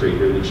Main Street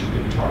here that you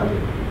can target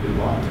Bin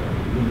Laden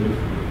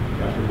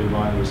after Bin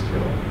Laden was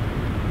killed.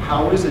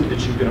 How is it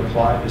that you can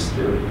apply this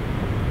theory?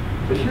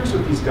 But here's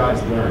what these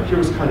guys learned. Here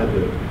was kind of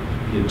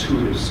the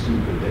intuitive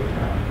scoop that they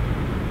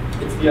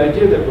had. It's the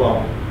idea that,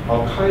 well,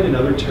 Al-Qaeda and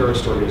other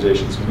terrorist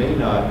organizations may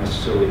not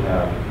necessarily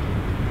have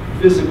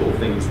physical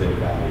things they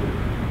value.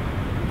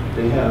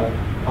 They have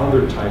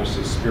other types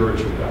of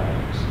spiritual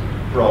values.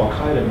 For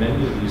Al-Qaeda,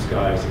 many of these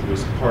guys, it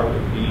was part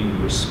of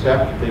being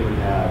respect they would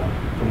have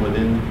from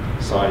within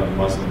inside the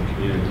Muslim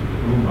community,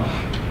 the Ummah.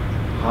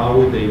 How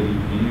would they be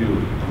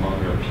viewed among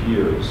their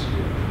peers?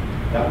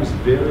 That was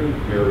very,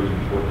 very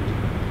important.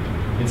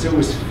 And so it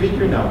was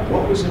figuring out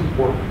what was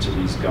important to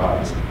these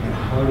guys and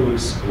how to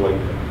exploit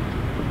them,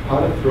 how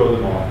to throw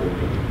them off their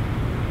game.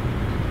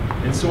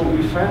 And so what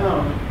we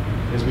found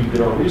as we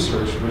did our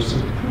research were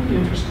some pretty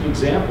interesting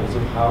examples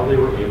of how they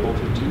were able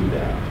to do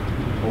that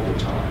over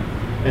time.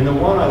 And the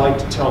one I like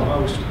to tell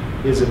most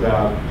is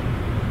about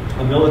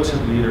a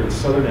militant leader in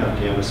southern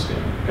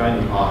Afghanistan, a guy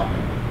named Ahmed.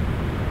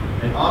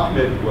 And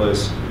Ahmed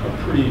was a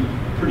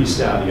pretty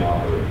savvy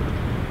operator.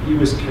 He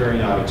was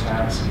carrying out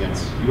attacks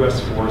against US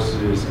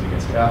forces and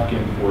against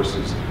Afghan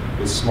forces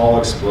with small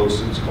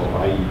explosives called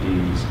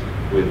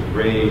IEDs, with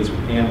raids, with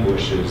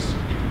ambushes.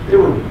 They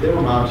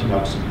were mounting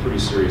up some pretty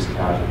serious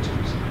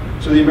casualties.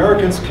 So the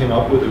Americans came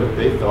up with what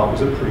they thought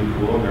was a pretty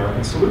cool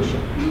American solution.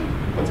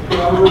 Let's put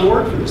out a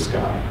reward for this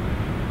guy.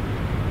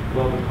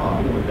 Well, the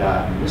problem with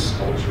that in this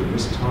culture, in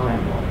this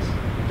time, was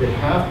that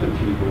half the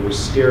people were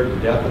scared to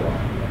death of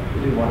Ahmed.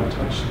 They didn't want to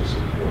touch the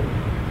support.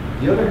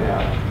 The other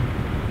half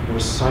were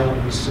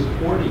silently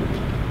supporting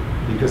him.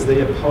 because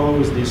they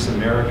opposed this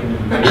American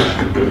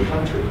invasion of their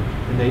country.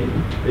 And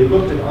they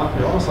looked at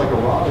Ahmed almost like a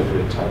Robin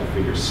Hood type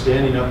figure,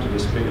 standing up to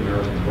this big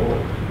American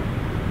bully.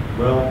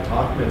 Well,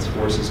 Ahmed's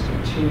forces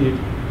continued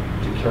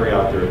to carry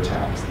out their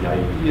attacks. The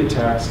IED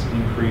attacks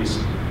increased,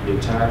 the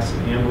attacks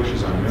and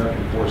ambushes on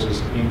American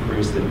forces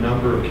increased, the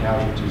number of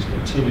casualties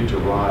continued to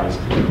rise,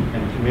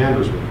 and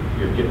commanders were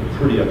getting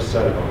pretty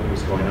upset about what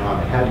was going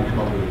on. They had to come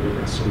up with a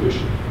different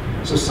solution.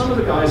 So some of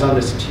the guys on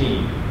this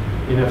team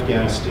in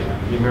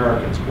Afghanistan, the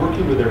Americans,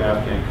 working with their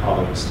Afghan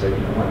colleagues, said, you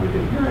know what, we've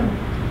been hearing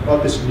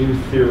about this new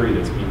theory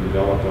that's being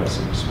developed by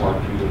some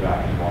smart people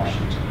back in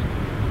Washington.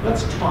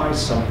 Let's try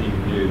something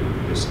new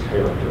with this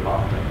character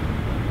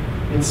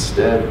Ahmed.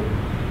 Instead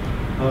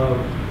of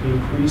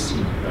increasing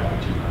the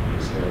bounty on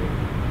his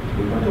head,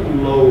 we're going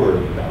to lower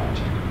the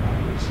bounty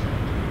on his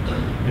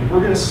head. And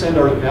we're going to send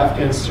our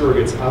Afghan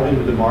surrogates out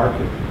into the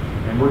market,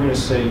 and we're going to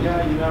say,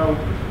 yeah, you know,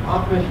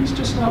 Ahmed, he's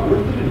just not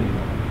worth it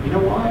anymore. You know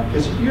why?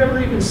 Because do you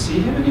ever even see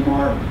him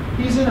anymore?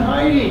 He's in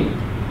hiding.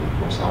 Of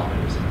course,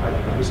 Ahmed is in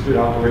hiding. That was good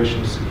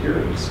operational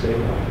security to stay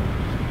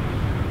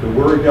alive. The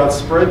word got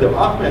spread that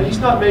Ahmed, he's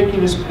not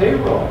making his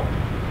payroll.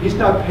 He's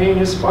not paying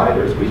his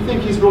fighters. We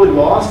think he's really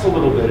lost a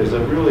little bit as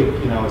a really,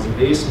 you know, as an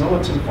ace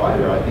militant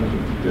fighter. I think you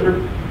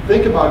better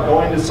think about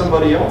going to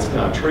somebody else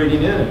now,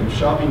 trading in and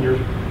shopping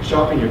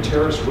your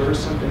terrorist wares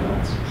something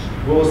else.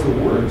 Well, as the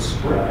word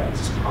spread,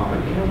 this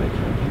propaganda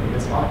campaign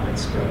against Ahmed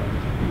spread.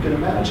 You can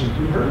imagine,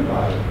 you heard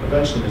about it.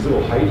 Eventually, there's a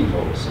little hidey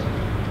hole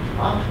somewhere.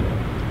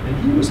 Ahmed, and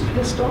he was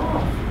pissed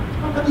off.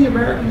 How can the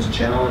Americans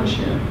challenge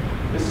him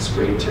as this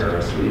great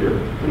terrorist leader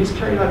when he's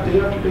carrying out day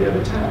after day of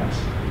attacks?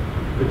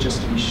 But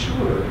just to be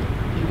sure,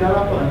 he got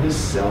up on his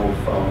cell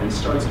phone and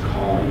starts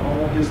calling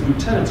all his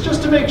lieutenants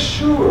just to make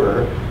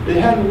sure they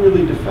hadn't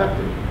really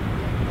defected.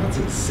 That's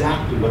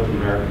exactly what the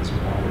Americans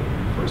wanted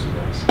in the first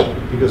place.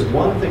 Because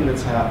one thing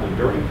that's happened,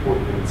 very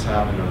important thing that's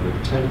happened over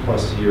the 10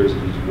 plus years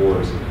of these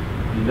wars,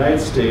 the United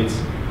States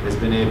has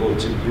been able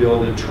to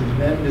build a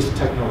tremendous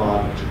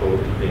technological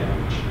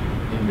advantage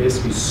in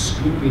basically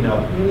scooping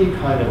up any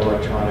kind of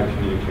electronic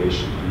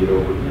communication, be it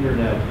over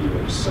internet, be it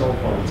over cell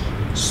phones,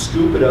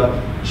 scoop it up,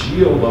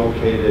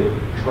 geolocate it,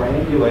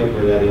 triangulate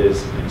where that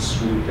is, and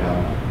swoop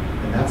down on it.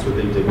 And that's what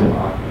they did to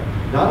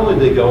Ahmed. Not only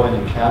did they go in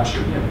and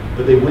capture him,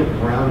 but they went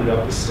and rounded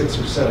up the 6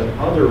 or 7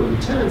 other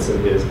lieutenants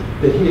of his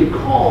that he had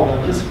called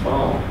on his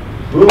phone.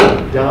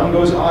 Boom, down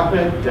goes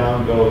Ahmed,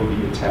 down go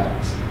the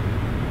attacks.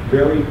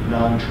 Very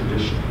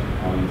non-traditional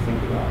how you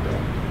think about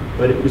that.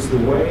 But it was the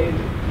way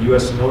the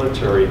U.S.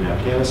 military in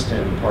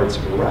Afghanistan and parts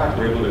of Iraq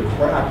were able to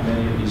crack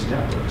many of these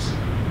networks,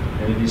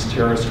 many of these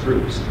terrorist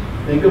groups.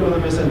 Think of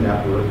them as a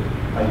network,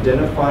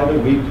 identify the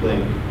weak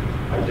link,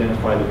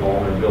 identify the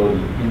vulnerability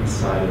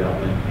inside of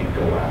that link, and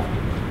go after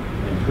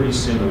it. And pretty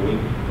soon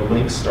the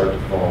links start to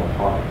fall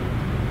apart.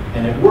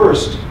 And at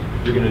worst,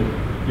 you're going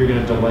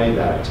to delay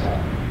that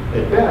attack.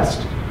 At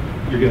best,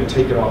 you're going to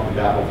take it off the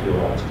battlefield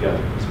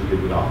altogether, as we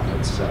did with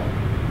Ahmed said.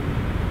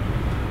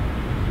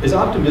 As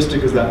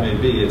optimistic as that may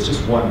be, it's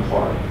just one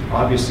part.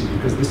 Obviously,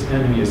 because this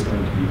enemy is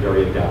going to be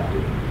very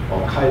adaptive.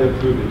 Al-Qaeda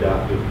proved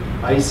adaptive.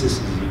 ISIS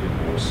is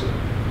even more so.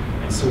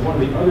 And so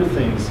one of the other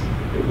things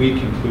that we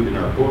conclude in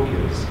our book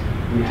is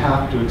we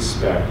have to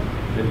expect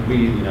that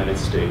we, the United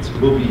States,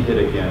 will be hit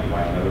again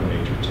by another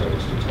major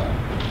terrorist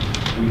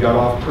attack. We got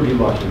off pretty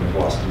lucky in the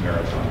Boston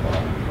Marathon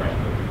bombing,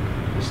 frankly.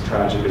 As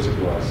tragic as it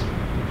was,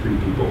 3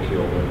 people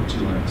killed, over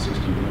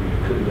 260 women,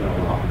 it could have been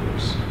a lot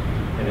worse.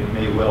 And it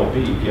may well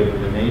be,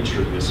 given the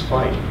nature of this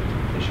fight,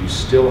 as you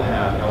still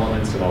have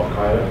elements of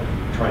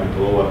Al-Qaeda trying to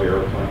blow up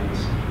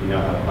airplanes, you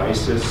now have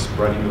ISIS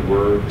spreading the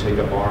word, take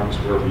up arms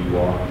wherever you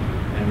are,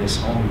 and this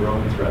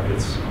homegrown threat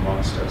that's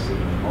amongst us in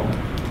the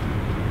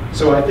moment.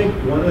 So I think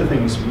one of the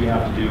things we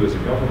have to do as a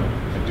government,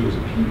 and do as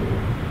a people,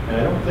 and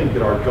I don't think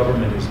that our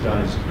government has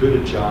done as good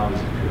a job as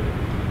it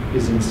could,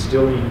 is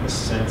instilling a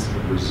sense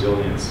of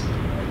resilience in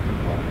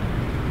people.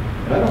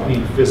 And I don't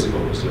mean physical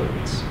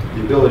resilience,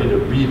 the ability to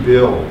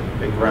rebuild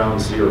at ground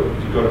zero.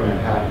 If you go to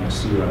Manhattan, you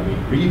see what I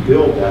mean.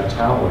 Rebuild that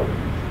tower.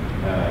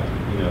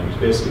 To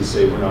basically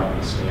say we're not going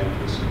to stand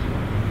for this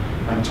anymore.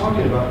 I'm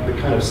talking about the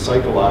kind of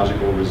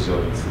psychological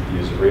resilience that the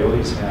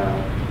Israelis have,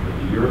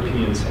 that the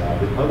Europeans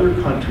have, that other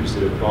countries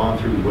that have gone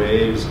through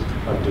waves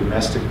of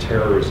domestic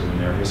terrorism in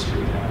their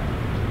history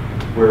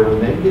have, where when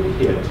they get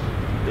hit,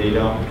 they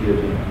don't give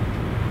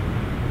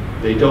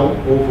in. They don't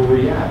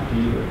overreact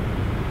either.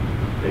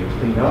 They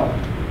clean up,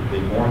 they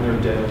mourn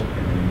their dead,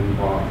 and they move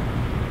on.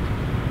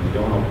 And they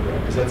don't overreact,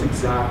 because that's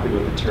exactly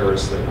what the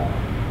terrorists they want.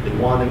 They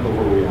want an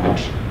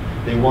overreaction.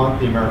 They want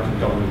the American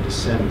government to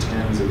send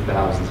tens of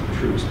thousands of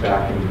troops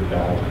back into the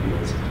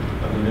battlefields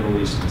of the Middle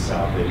East and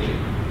South Asia.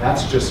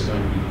 That's just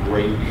going to be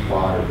great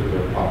fodder for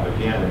their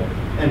propaganda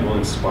and will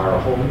inspire a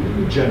whole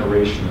new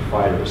generation of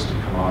fighters to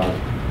come out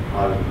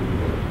of the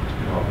war,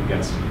 to come up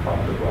against and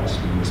fight the West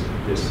in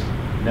this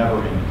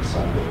never-ending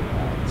cycle of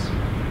violence.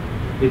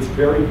 It's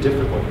very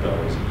difficult,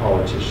 though, as a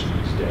politician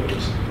these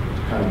days,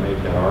 to kind of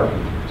make that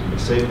argument, to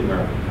save the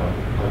American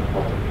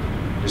public.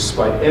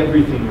 Despite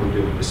everything we're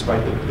doing,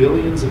 despite the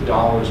billions of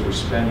dollars we're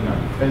spending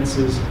on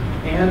defenses,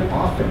 and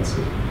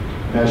offensive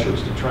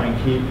measures to try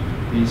and keep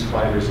these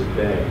fighters at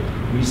bay,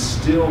 we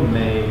still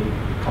may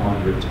come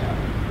under attack.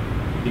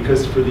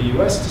 Because for the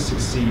US to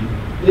succeed,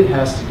 it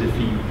has to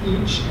defeat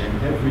each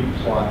and every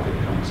plot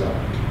that comes up.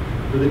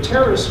 For the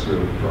terrorist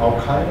group, for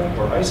Al-Qaeda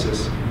or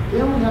ISIS,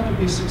 they only have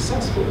to be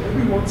successful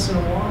every once in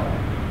a while,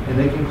 and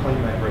they can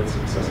claim that great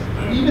success.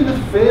 Even the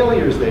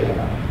failures they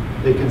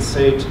have, they can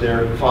say to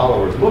their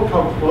followers, look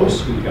how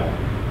close we got.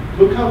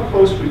 Look how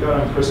close we got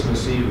on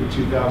Christmas Eve of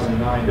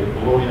 2009 to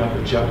blowing up a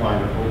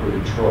jetliner over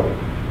Detroit.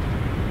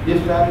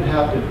 If that had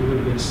happened, it would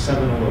have been a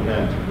seminal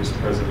event in this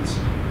president's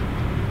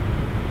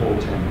whole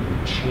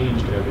tenure. It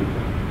changed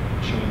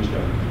everything. Changed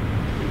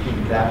everything. We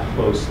came that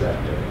close that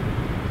day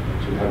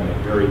to having a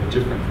very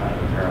different kind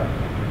of America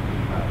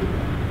after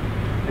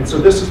that. And so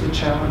this is the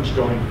challenge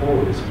going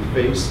forward as we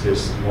face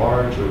this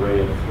large array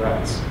of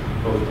threats,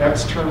 both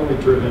externally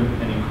driven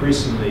and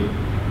increasingly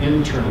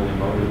internally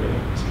motivated.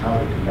 It's how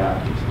to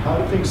combat these, how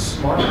to think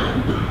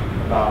smartly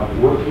about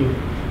working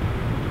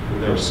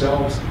with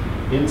ourselves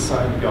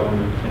inside the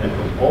government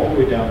and all the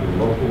way down to the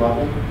local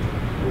level,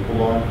 local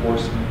law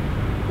enforcement,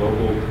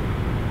 local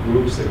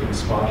groups that can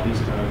spot these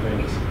kind of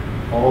things,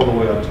 all the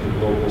way up to the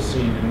global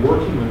scene, and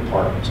working with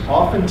partners.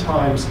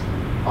 Oftentimes,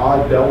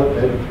 odd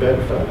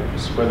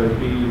bedfellows, whether it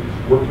be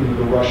working with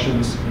the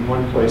Russians in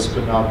one place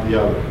but not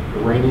the other,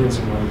 Iranians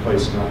in one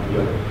place, not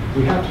the other.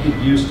 We have to get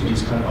used to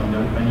these kind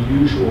of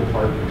unusual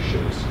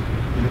partnerships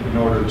in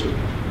order to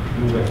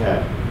move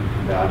ahead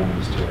in combating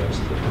these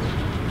terrorist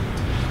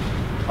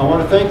threats. I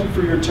want to thank you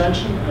for your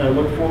attention, and I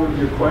look forward to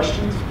your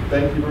questions.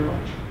 Thank you very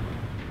much.